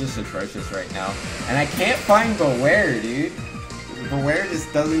 but it's just atrocious right now. And I can't find Beware, dude. Beware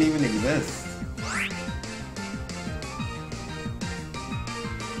just doesn't even exist.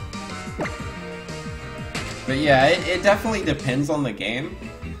 But yeah, it definitely depends on the game.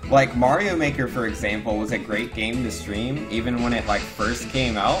 Like, Mario Maker, for example, was a great game to stream, even when it, like, first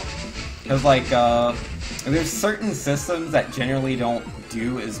came out. Because, like, there's certain systems that generally don't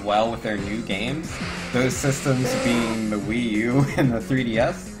do as well with their new games. Those systems being the Wii U and the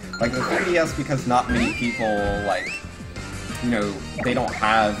 3DS. Like, the 3DS, because not many people, like, you know, they don't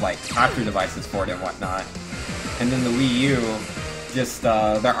have, like, capture devices for it and whatnot. And then the Wii U, just,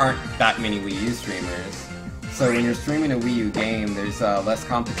 there aren't that many Wii U streamers. So when you're streaming a Wii U game, there's less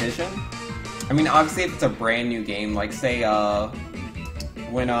competition. I mean, obviously if it's a brand new game, like say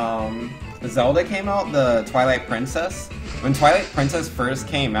when Zelda came out, the Twilight Princess. When Twilight Princess first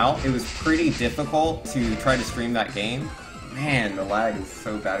came out, it was pretty difficult to try to stream that game. Man, the lag is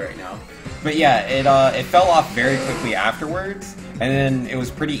so bad right now. But yeah, it fell off very quickly afterwards, and then it was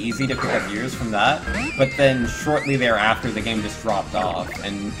pretty easy to pick up viewers from that. But then shortly thereafter, the game just dropped off,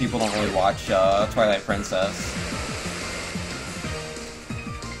 and people don't really watch Twilight Princess.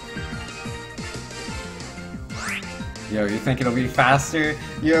 Yo, you think it'll be faster?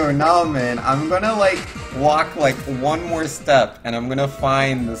 Yo, nah, man. I'm gonna, like, walk, like, one more step, and I'm gonna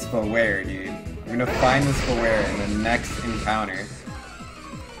find this Beware, dude. I'm gonna find this Beware in the next encounter.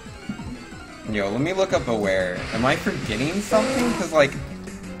 Yo, let me look up Beware. Am I forgetting something? Because, like,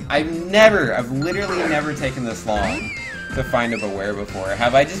 I've literally never taken this long to find a Beware before.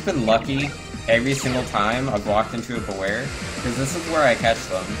 Have I just been lucky every single time I've walked into a Beware, because this is where I catch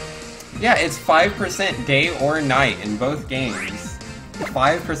them. Yeah, it's 5% day or night in both games.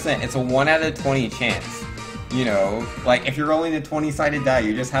 5%, it's a 1 out of 20 chance. You know, like, if you're rolling a 20-sided die,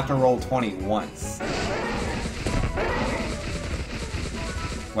 you just have to roll 20 once.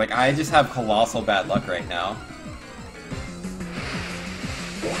 Like, I just have colossal bad luck right now.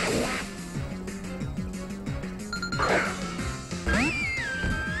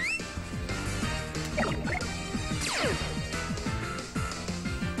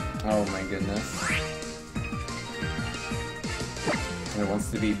 Oh my goodness. It wants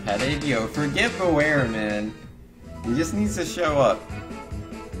to be petted? Yo, forget Beware, man. He just needs to show up.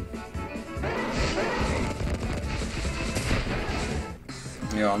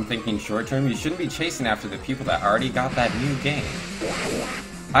 Yo, I'm thinking short term, you shouldn't be chasing after the people that already got that new game.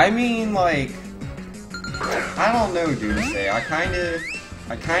 I mean, like, I don't know, Doomsday. I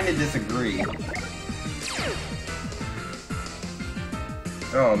kinda disagree.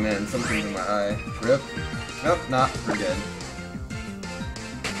 Oh man, something's in my eye. Rip. Nope, not. We're good.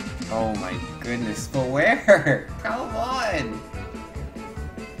 Oh my goodness, Beware! Come on!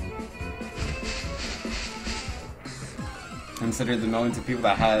 Consider the millions of people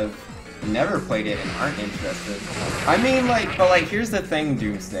that have never played it and aren't interested. I mean, like, but like, here's the thing,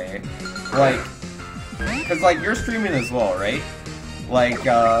 Doomsday. Like, cause like, you're streaming as well, right? Like,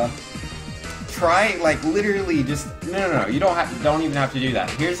 try, like, literally just, no, you don't even have to do that.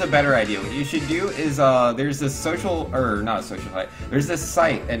 Here's a better idea. What you should do is, there's this there's this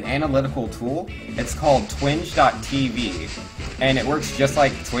site, an analytical tool. It's called twinge.tv. And it works just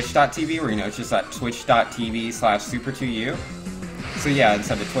like twitch.tv, where, you know, it's just at twitch.tv/super2u. So yeah,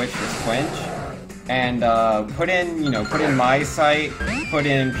 instead of Twitch, just Twinge. And, put in my site, put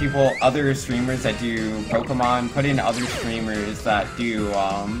in other streamers that do Pokemon, put in other streamers that do,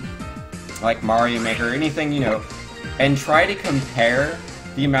 like Mario Maker, or anything, you know, and try to compare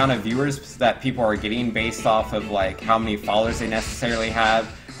the amount of viewers that people are getting based off of, like, how many followers they necessarily have,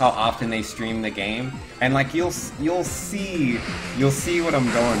 how often they stream the game, and, like, you'll see what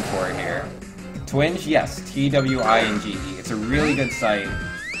I'm going for here. Twinge, yes, Twinge. It's a really good site.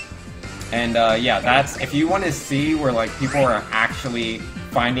 And, yeah, that's, if you want to see where, like, people are actually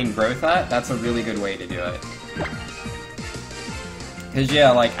finding growth at, that's a really good way to do it. Cause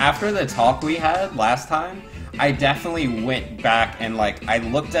yeah, like, after the talk we had last time, I definitely went back and, like, I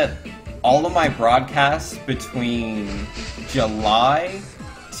looked at all of my broadcasts between July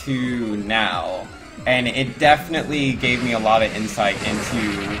to now, and it definitely gave me a lot of insight into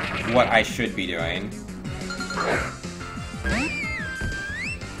what I should be doing.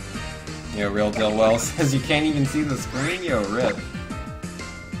 Yo, Real Deal Well says you can't even see the screen? Yo, rip.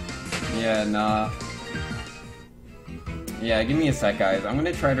 Yeah, nah. Yeah, give me a sec, guys. I'm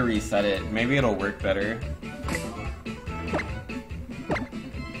gonna try to reset it. Maybe it'll work better.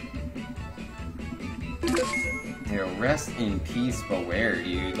 Yo, rest in peace, Beware,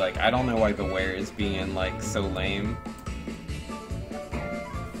 dude. Like, I don't know why Beware is being, like, so lame.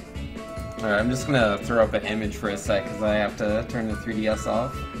 Alright, I'm just gonna throw up an image for a sec, because I have to turn the 3DS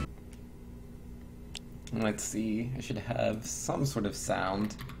off. Let's see. I should have some sort of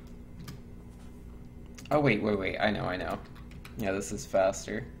sound. Oh, wait. I know. Yeah, this is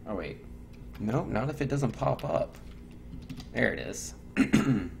faster. Oh, wait. Nope, not if it doesn't pop up. There it is.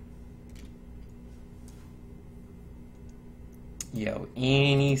 Yo,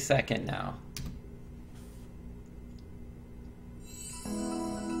 any second now.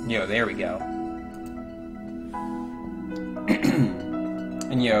 Yo, there we go.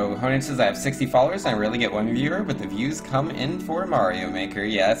 And yo, Honan says I have 60 followers and I rarely get one viewer, but the views come in for Mario Maker.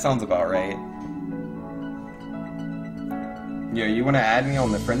 Yeah, that sounds about right. Yo, you wanna add me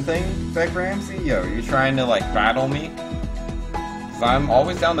on the friend thing, Beck Ramsey? Yo, you trying to, like, battle me? Cause I'm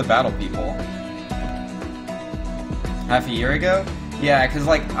always down to battle people. Half a year ago? Yeah, cause,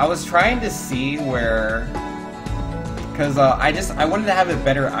 like, I was trying to see where... Cause, I wanted to have a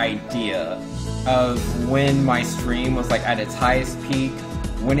better idea of when my stream was, like, at its highest peak,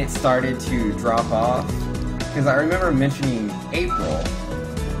 when it started to drop off. Cause I remember mentioning April,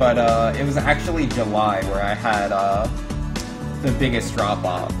 but, it was actually July where I had, the biggest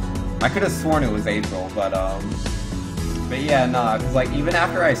drop-off. I could have sworn it was April, but yeah, nah, cause, like, even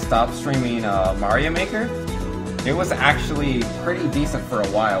after I stopped streaming, Mario Maker, it was actually pretty decent for a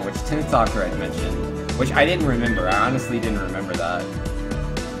while, which Tin Soccer had mentioned, which I didn't remember. I honestly didn't remember that.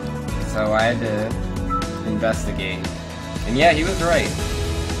 So I had to investigate. And yeah, he was right.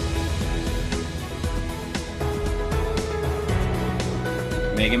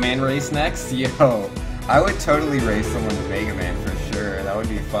 Mega Man race next? Yo, I would totally race someone to Mega Man for sure. That would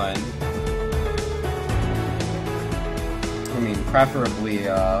be fun. mean, preferably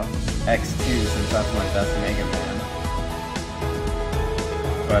X2 since that's my best Mega Man.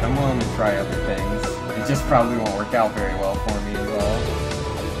 But I'm willing to try other things. It just probably won't work out very well for me as well.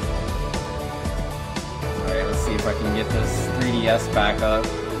 Alright, let's see if I can get this 3DS back up.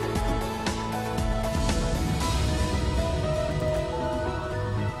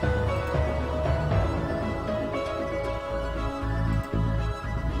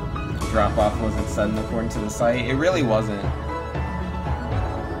 Drop-off wasn't sudden according to the site. It really wasn't.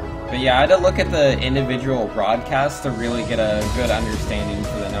 But yeah, I had to look at the individual broadcasts to really get a good understanding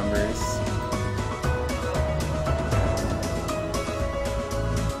for the numbers.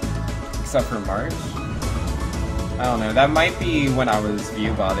 Except for March. I don't know, that might be when I was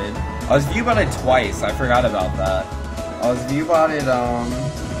view-botted. I was view-botted twice, I forgot about that. I was view-botted,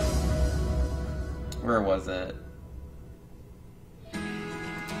 where was it?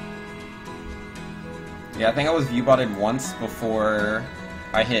 Yeah, I think I was view-botted once before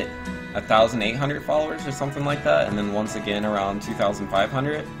I hit 1,800 followers or something like that, and then once again around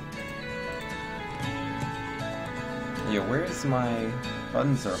 2,500. Yeah, where's my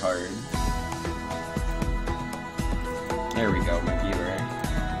buttons are hard? There we go, my viewer.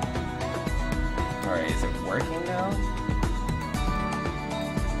 Alright, is it working now?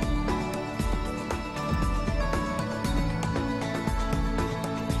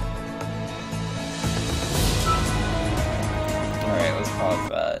 Alright, let's pause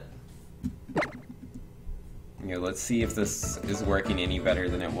that. Yeah, let's see if this is working any better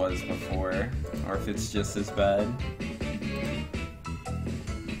than it was before, or if it's just as bad.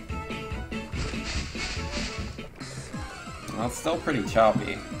 Well, it's still pretty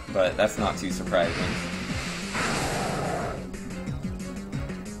choppy, but that's not too surprising.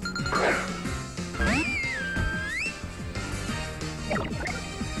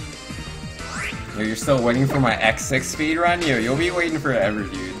 Yo, you're still waiting for my X6 speedrun? Yo, you'll be waiting forever,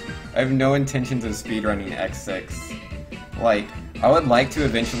 dude. I have no intentions of speedrunning X6. Like, I would like to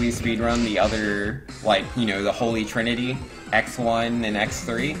eventually speedrun the other, like, you know, the Holy Trinity, X1 and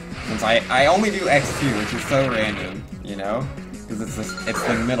X3, since I only do X2, which is so random, you know? Because it's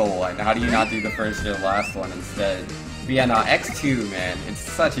the middle one. How do you not do the first or the last one instead? But yeah, no, X2, man, it's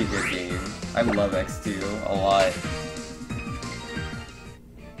such a good game. I love X2 a lot.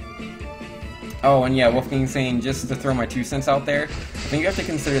 Oh, and yeah, Wolfgang saying, just to throw my 2 cents out there, I think you have to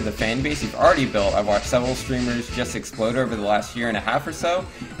consider the fan base you've already built. I've watched several streamers just explode over the last year and a half or so,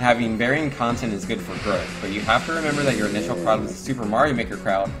 and having varying content is good for growth. But you have to remember that your initial crowd was a Super Mario Maker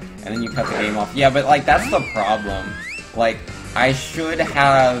crowd, and then you cut the game off. Yeah, but, like, that's the problem. Like, I should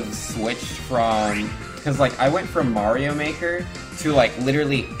have switched from... Because, like, I went from Mario Maker to, like,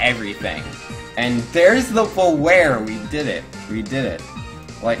 literally everything. And there's the where we did it. We did it.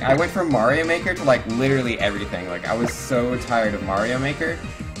 Like, I went from Mario Maker to, like, literally everything. Like, I was so tired of Mario Maker,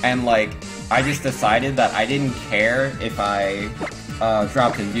 and, like, I just decided that I didn't care if I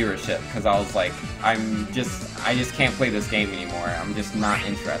dropped in viewership, because I was like, I just can't play this game anymore. I'm just not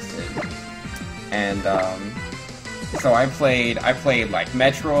interested. And, so I played, like,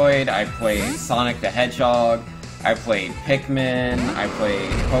 Metroid, I played Sonic the Hedgehog, I played Pikmin, I played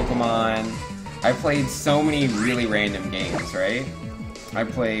Pokemon, I played so many really random games, right? I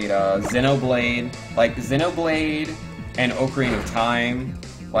played Xenoblade, like Xenoblade and Ocarina of Time.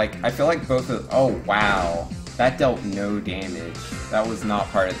 Like, I feel like both of... Oh, wow. That dealt no damage. That was not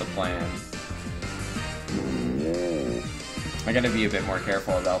part of the plan. I gotta be a bit more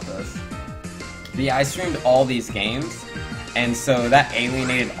careful about this. But yeah, I streamed all these games, and so that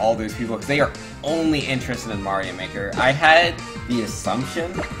alienated all those people, because they are only interested in Mario Maker. I had the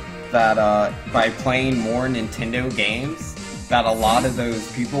assumption that by playing more Nintendo games, that a lot of those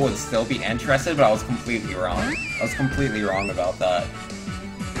people would still be interested, but I was completely wrong. I was completely wrong about that.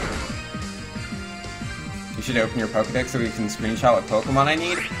 You should open your Pokedex so we can screenshot what Pokemon I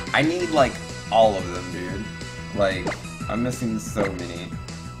need. I need, like, all of them, dude. Like, I'm missing so many.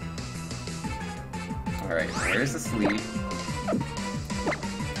 Alright, where's the sleep?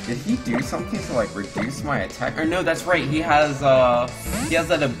 Did he do something to, like, reduce my attack? Or no, that's right, he has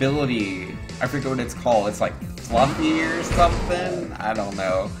that ability. I forget what it's called. It's like Fluffy or something? I don't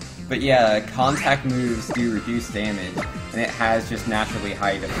know. But yeah, contact moves do reduce damage, and it has just naturally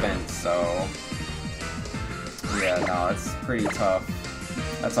high defense, so... Yeah, no, it's pretty tough.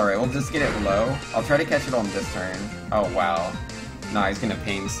 That's alright, we'll just get it low. I'll try to catch it on this turn. Oh, wow. Nah, he's gonna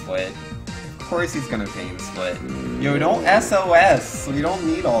pain split. Of course he's gonna pain split. Yo, don't SOS! We don't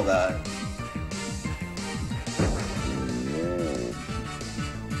need all that.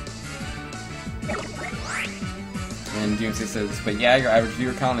 And Doomsday says, but yeah, your average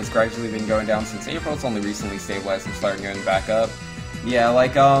viewer count has gradually been going down since April. It's only recently stabilized and started going back up. Yeah,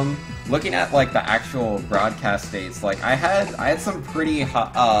 like, looking at, like, the actual broadcast dates, like, I had some pretty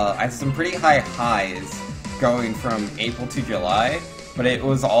high highs going from April to July, but it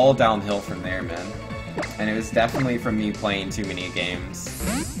was all downhill from there, man. And it was definitely from me playing too many games.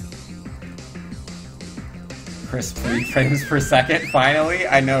 Crisp 3 frames per second, finally?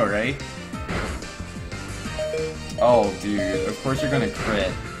 I know, right? Oh, dude, of course you're gonna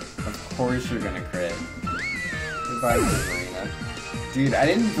crit. Of course you're gonna crit. Goodbye, Primarina. Dude, I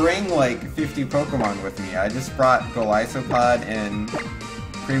didn't bring, like, 50 Pokemon with me. I just brought Golisopod and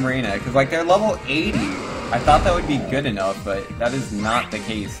Primarina, because, like, they're level 80. I thought that would be good enough, but that is not the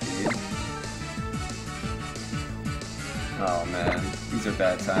case, dude. Oh, man. These are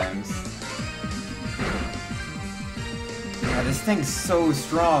bad times. Yeah, this thing's so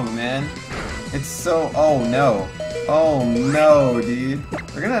strong, man. It's so... Oh, no. Oh, no, dude.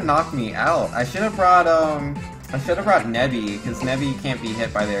 They're gonna knock me out. I should have brought, Nebby, because Nebby can't be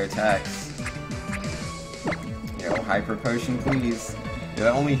hit by their attacks. Yo, Hyper Potion, please. Yeah,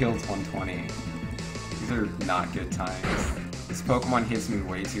 that only heals 120. These are not good times. This Pokemon hits me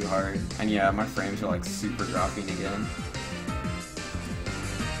way too hard. And yeah, my frames are, like, super dropping again.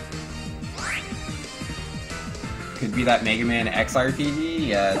 Could be that Mega Man X RPG?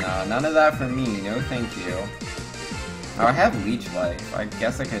 Yeah, no, none of that for me. No thank you. Oh, I have Leech Life. I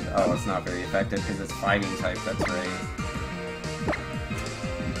guess I could... Oh, it's not very effective because it's fighting type, that's right.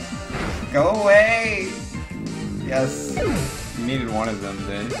 Go away! Yes. You needed one of them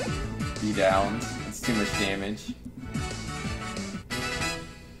to be down. It's too much damage.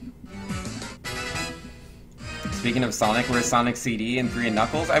 Speaking of Sonic, where's Sonic CD and 3 and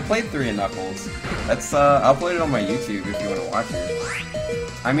Knuckles? I played 3 and Knuckles. That's, I'll put it on my YouTube if you want to watch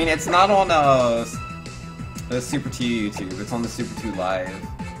it. I mean, it's not on, the Super 2 YouTube, it's on the Super 2 Live.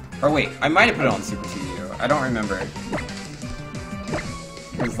 Or wait, I might have put it on Super 2U, I don't remember.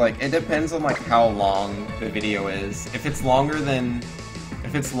 Because, like, it depends on, like, how long the video is. If it's longer than,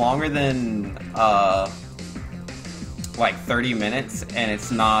 like 30 minutes and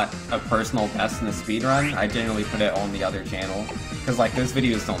it's not a personal best in the speedrun, I generally put it on the other channel. Because, like, those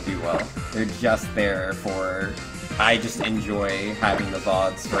videos don't do well. They're just there for... I just enjoy having the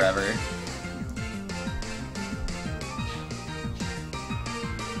VODs forever.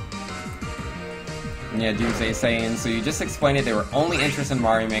 Yeah, Doomsday saying, so you just explained it, they were only interested in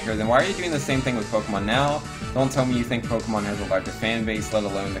Mario Maker, then why are you doing the same thing with Pokemon now? Don't tell me you think Pokemon has a larger fan base, let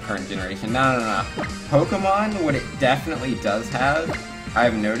alone the current generation. No. Pokemon, what it definitely does have,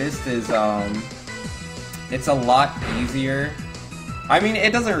 I've noticed, is, it's a lot easier. I mean,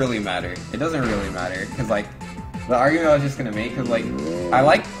 it doesn't really matter. It doesn't really matter, because, like, the argument I was just gonna make is, like, I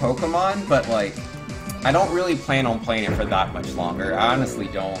like Pokemon, but, like, I don't really plan on playing it for that much longer. I honestly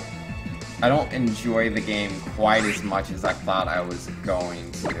don't. I don't enjoy the game quite as much as I thought I was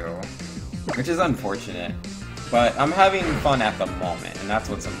going to, which is unfortunate. But I'm having fun at the moment, and that's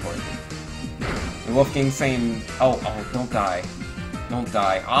what's important. And Wolfgang saying, oh, don't die. Don't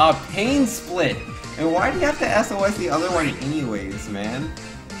die. Ah, Pain Split! And why do you have to SOS the other one anyways, man?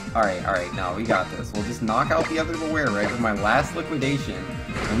 Alright, no, we got this. We'll just knock out the other Beware with my last liquidation,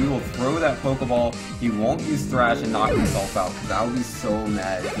 and we will throw that Pokeball. He won't use Thrash and knock himself out, because I would be so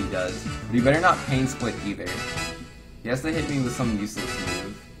mad if he does. But he better not Pain Split either. He has to hit me with some useless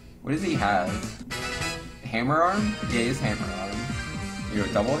move. What does he have? Hammer Arm? Yeah, he has Hammer Arm. You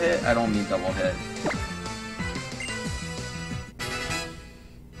know, double hit? I don't need double hit.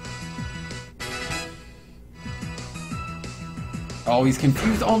 Oh, he's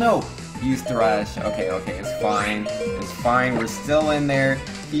confused. Oh no! Use Thrash. Okay, it's fine. It's fine. We're still in there.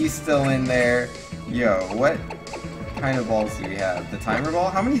 He's still in there. Yo, what kind of balls do we have? The Timer Ball?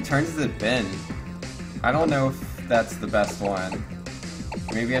 How many turns has it been? I don't know if that's the best one.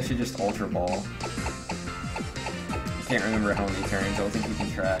 Maybe I should just Ultra Ball. I can't remember how many turns. I wasn't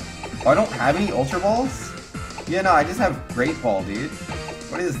keeping track. Oh, I don't have any Ultra Balls? Yeah, no, I just have Great Ball, dude.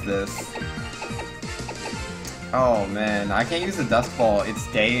 What is this? Oh man, I can't use the Dusk Ball. It's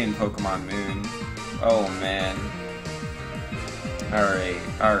day in Pokemon Moon. Oh man. Alright.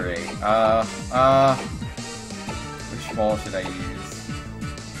 Which ball should I use?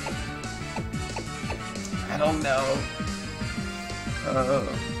 I don't know.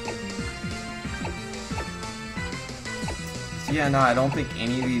 So yeah, no, I don't think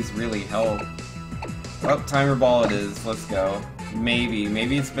any of these really help. Oh, Timer Ball it is. Let's go. Maybe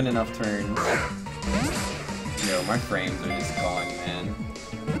it's been enough turns. Yo, my frames are just gone, man.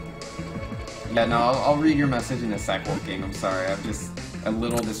 Yeah, no, I'll read your message in a sec, Wolfgang. I'm sorry, I'm just a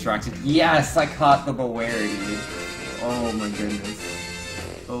little distracted. Yes, I caught the Beware, dude. Oh my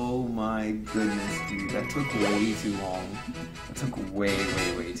goodness. Oh my goodness, dude. That took way too long. That took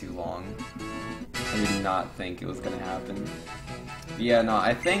way too long. I did not think it was gonna happen. Yeah, no,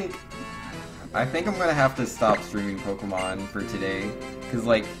 I think I'm gonna have to stop streaming Pokemon for today. Cause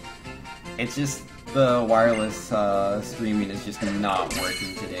like, it's just, the wireless streaming is just not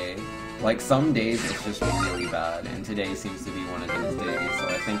working today. Like, some days it's just really bad, and today seems to be one of those days, so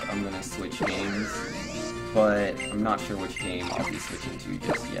I think I'm gonna switch games, but I'm not sure which game I'll be switching to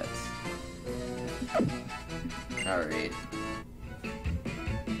just yet. Alright.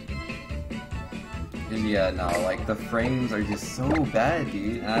 And yeah, no, like, the frames are just so bad,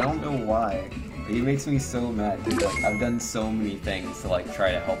 dude, and I don't know why. It makes me so mad, dude. Like, I've done so many things to, like,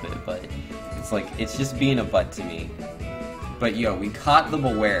 try to help it, but it's like, it's just being a butt to me. But yo, we caught the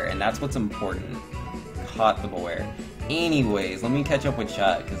Beware, and that's what's important. Caught the Beware. Anyways, let me catch up with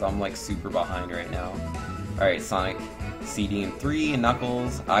chat, because I'm like super behind right now. Alright, Sonic CD and 3, and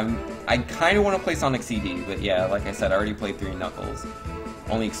Knuckles. I kind of want to play Sonic CD, but yeah, like I said, I already played 3 and Knuckles.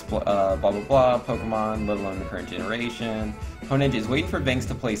 Only blah blah blah, Pokemon, let alone the current generation. Honedge is waiting for Banks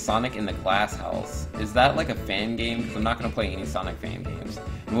to play Sonic in the Glass House. Is that like a fan game? Because I'm not going to play any Sonic fan games.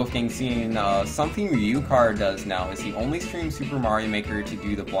 And Wolfgang seeing something Ryukar does now is he only streams Super Mario Maker to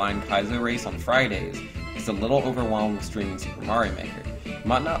do the blind Kaizo race on Fridays. He's a little overwhelmed with streaming Super Mario Maker. You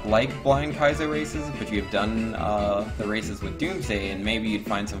might not like blind Kaizo races, but you've done the races with Doomsday, and maybe you'd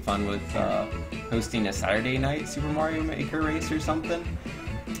find some fun with hosting a Saturday night Super Mario Maker race or something.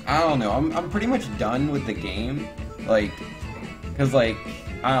 I don't know, I'm pretty much done with the game, like, cause like,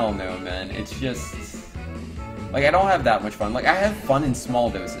 I don't know, man, it's just, like, I don't have that much fun. Like, I have fun in small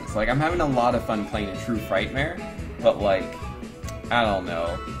doses, like, I'm having a lot of fun playing a true Frightmare, but like, I don't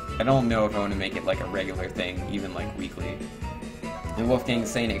know if I want to make it like a regular thing, even like weekly. And Wolfgang's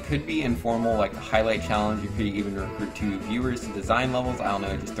saying it could be informal, like a highlight challenge, you could even recruit 2 viewers to design levels, I don't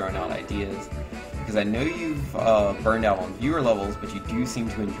know, just throwing out ideas. Because I know you've burned out on viewer levels, but you do seem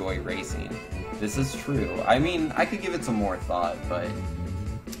to enjoy racing. This is true. I mean, I could give it some more thought, but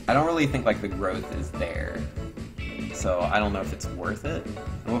I don't really think like the growth is there. So I don't know if it's worth it.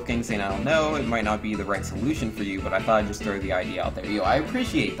 Wolfgang saying, I don't know, it might not be the right solution for you, but I thought I'd just throw the idea out there. Yo, I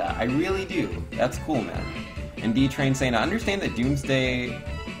appreciate that. I really do. That's cool, man. And D-Train saying, I understand that Doomsday...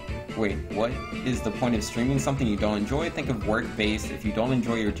 Wait, what is the point of streaming something you don't enjoy? Think of work-based. If you don't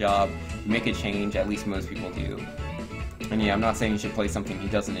enjoy your job, make a change. At least most people do. And yeah, I'm not saying you should play something he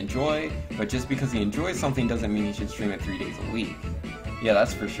doesn't enjoy, but just because he enjoys something doesn't mean you should stream it 3 days a week. Yeah,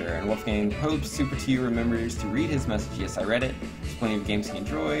 that's for sure. And Wolfgang hopes Super T remembers to read his message. Yes, I read it. There's plenty of games he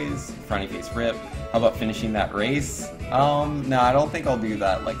enjoys. Frowny face rip. How about finishing that race? No, I don't think I'll do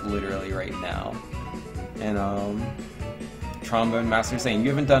that, like, literally right now. And, Trombone Master saying, you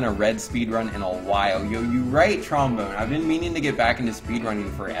haven't done a red speedrun in a while. Yo, you right, Trombone. I've been meaning to get back into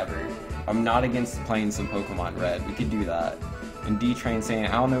speedrunning forever. I'm not against playing some Pokemon Red. We could do that. And D-Train saying,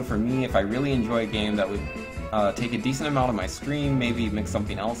 I don't know, for me, if I really enjoy a game that would take a decent amount of my stream, maybe mix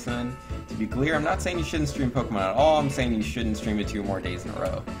something else in. To be clear, I'm not saying you shouldn't stream Pokemon at all, I'm saying you shouldn't stream it 2 more days in a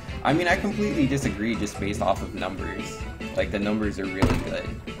row. I mean, I completely disagree just based off of numbers. Like, the numbers are really good.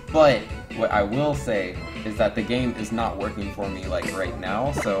 But, what I will say is that the game is not working for me, like, right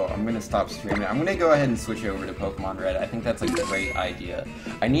now, so I'm gonna stop streaming. I'm gonna go ahead and switch over to Pokemon Red. I think that's a great idea.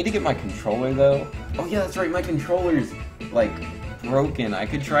 I need to get my controller, though. Oh yeah, that's right, my controller's, like, broken. I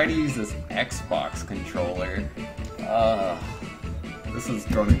could try to use this Xbox controller. This is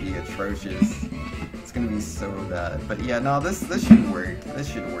gonna be atrocious. It's gonna be so bad. But yeah, no, this should work. This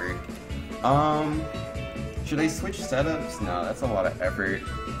should work. Should I switch setups? No, that's a lot of effort.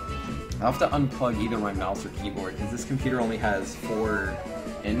 I'll have to unplug either my mouse or keyboard because this computer only has 4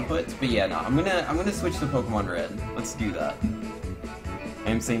 inputs. But yeah, no, I'm gonna switch to Pokemon Red. Let's do that.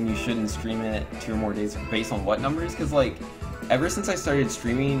 I'm saying you shouldn't stream it 2 or more days based on what numbers? Because like, ever since I started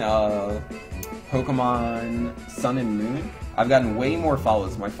streaming Pokemon Sun and Moon, I've gotten way more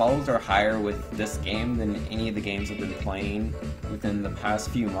follows. My follows are higher with this game than any of the games I've been playing within the past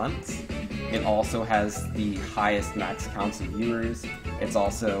few months. It also has the highest max counts of viewers. It's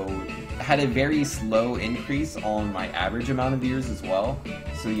also had a very slow increase on my average amount of viewers as well.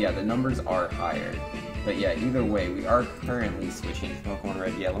 So yeah, the numbers are higher. But yeah, either way, we are currently switching to Pokemon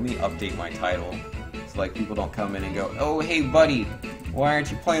Red. Yeah, let me update my title. So like people don't come in and go, oh hey buddy, why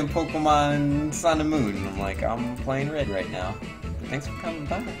aren't you playing Pokemon Sun and Moon? And I'm like, I'm playing Red right now. But thanks for coming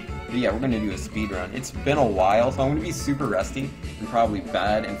by. But yeah, we're gonna do a speed run. It's been a while, so I'm gonna be super rusty and probably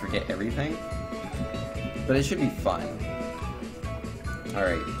bad and forget everything. But it should be fun.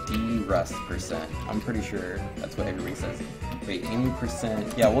 Alright, D-Rust %. I'm pretty sure that's what everybody says. Wait, any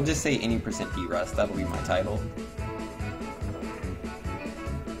 %? Yeah, we'll just say any % D-Rust. That'll be my title.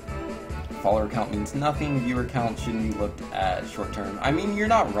 follower count means nothing, viewer count shouldn't be looked at short term. I mean, you're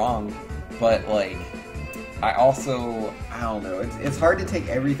not wrong, but like, I don't know, it's hard to take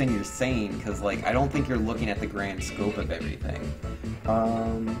everything you're saying, because like, I don't think you're looking at the grand scope of everything.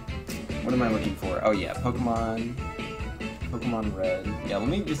 What am I looking for? Oh yeah, Pokemon Red. Yeah, let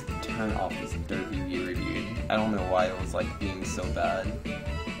me just turn off this derpy viewer, dude. I don't know why it was like being so bad.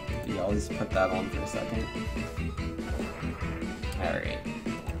 Yeah, I'll just put that on for a second. Alright.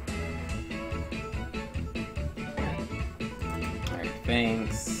 Alright,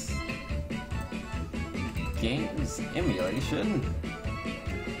 thanks. Games emulation.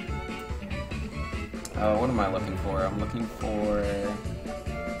 Oh, what am I looking for? I'm looking for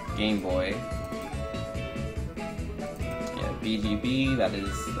Game Boy. Yeah, BGB, that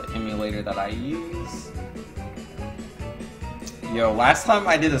is the emulator that I use. Yo, last time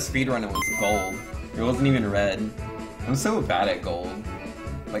I did a speedrun, it was gold. It wasn't even red. I'm so bad at gold.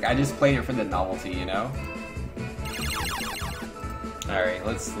 Like, I just played it for the novelty, you know? Alright,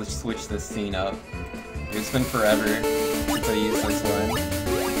 let's switch this scene up. It's been forever since I used this one.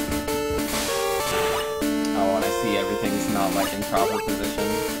 Oh, and I see everything's not, like, in proper position.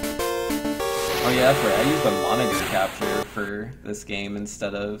 Oh yeah, that's right, I used a monitor capture for this game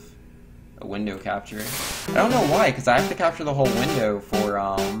instead of a window capture. I don't know why, because I have to capture the whole window for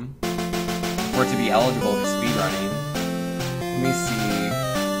it to be eligible for speedrunning. Let me see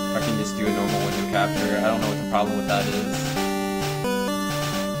if I can just do a normal window capture. I don't know what the problem with that is.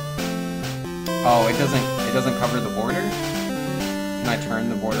 Oh, it doesn't cover the border? Can I turn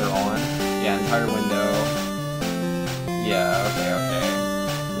the border on? Yeah, entire window. Yeah, okay.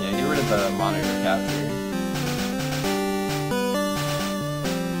 Yeah, get rid of the monitor capture.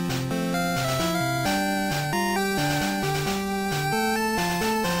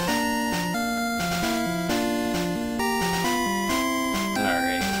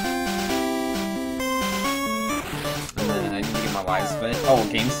 Oh,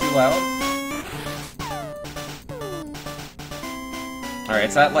 game's too loud? Alright,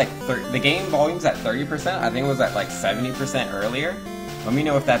 it's at like, the game volume's at 30%? I think it was at like 70% earlier. Let me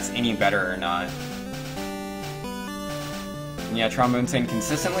know if that's any better or not. Yeah, Trombone saying,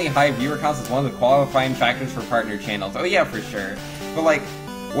 consistently high viewer counts is one of the qualifying factors for partner channels. Oh yeah, for sure. But like,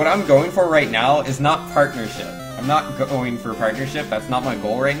 what I'm going for right now is not partnership. I'm not going for partnership, that's not my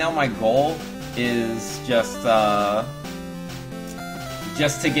goal right now. My goal is just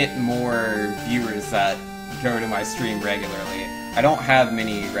to get more viewers that go to my stream regularly. I don't have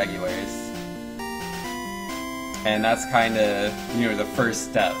many regulars. And that's kind of, you know, the first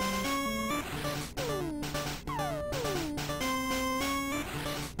step.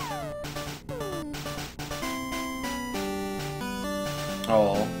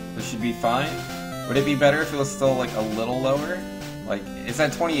 Oh, this should be fine. Would it be better if it was still like a little lower? Like, it's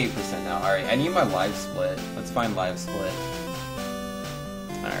at 28% now. Alright, I need my live split. Let's find live split.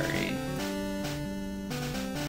 Alright.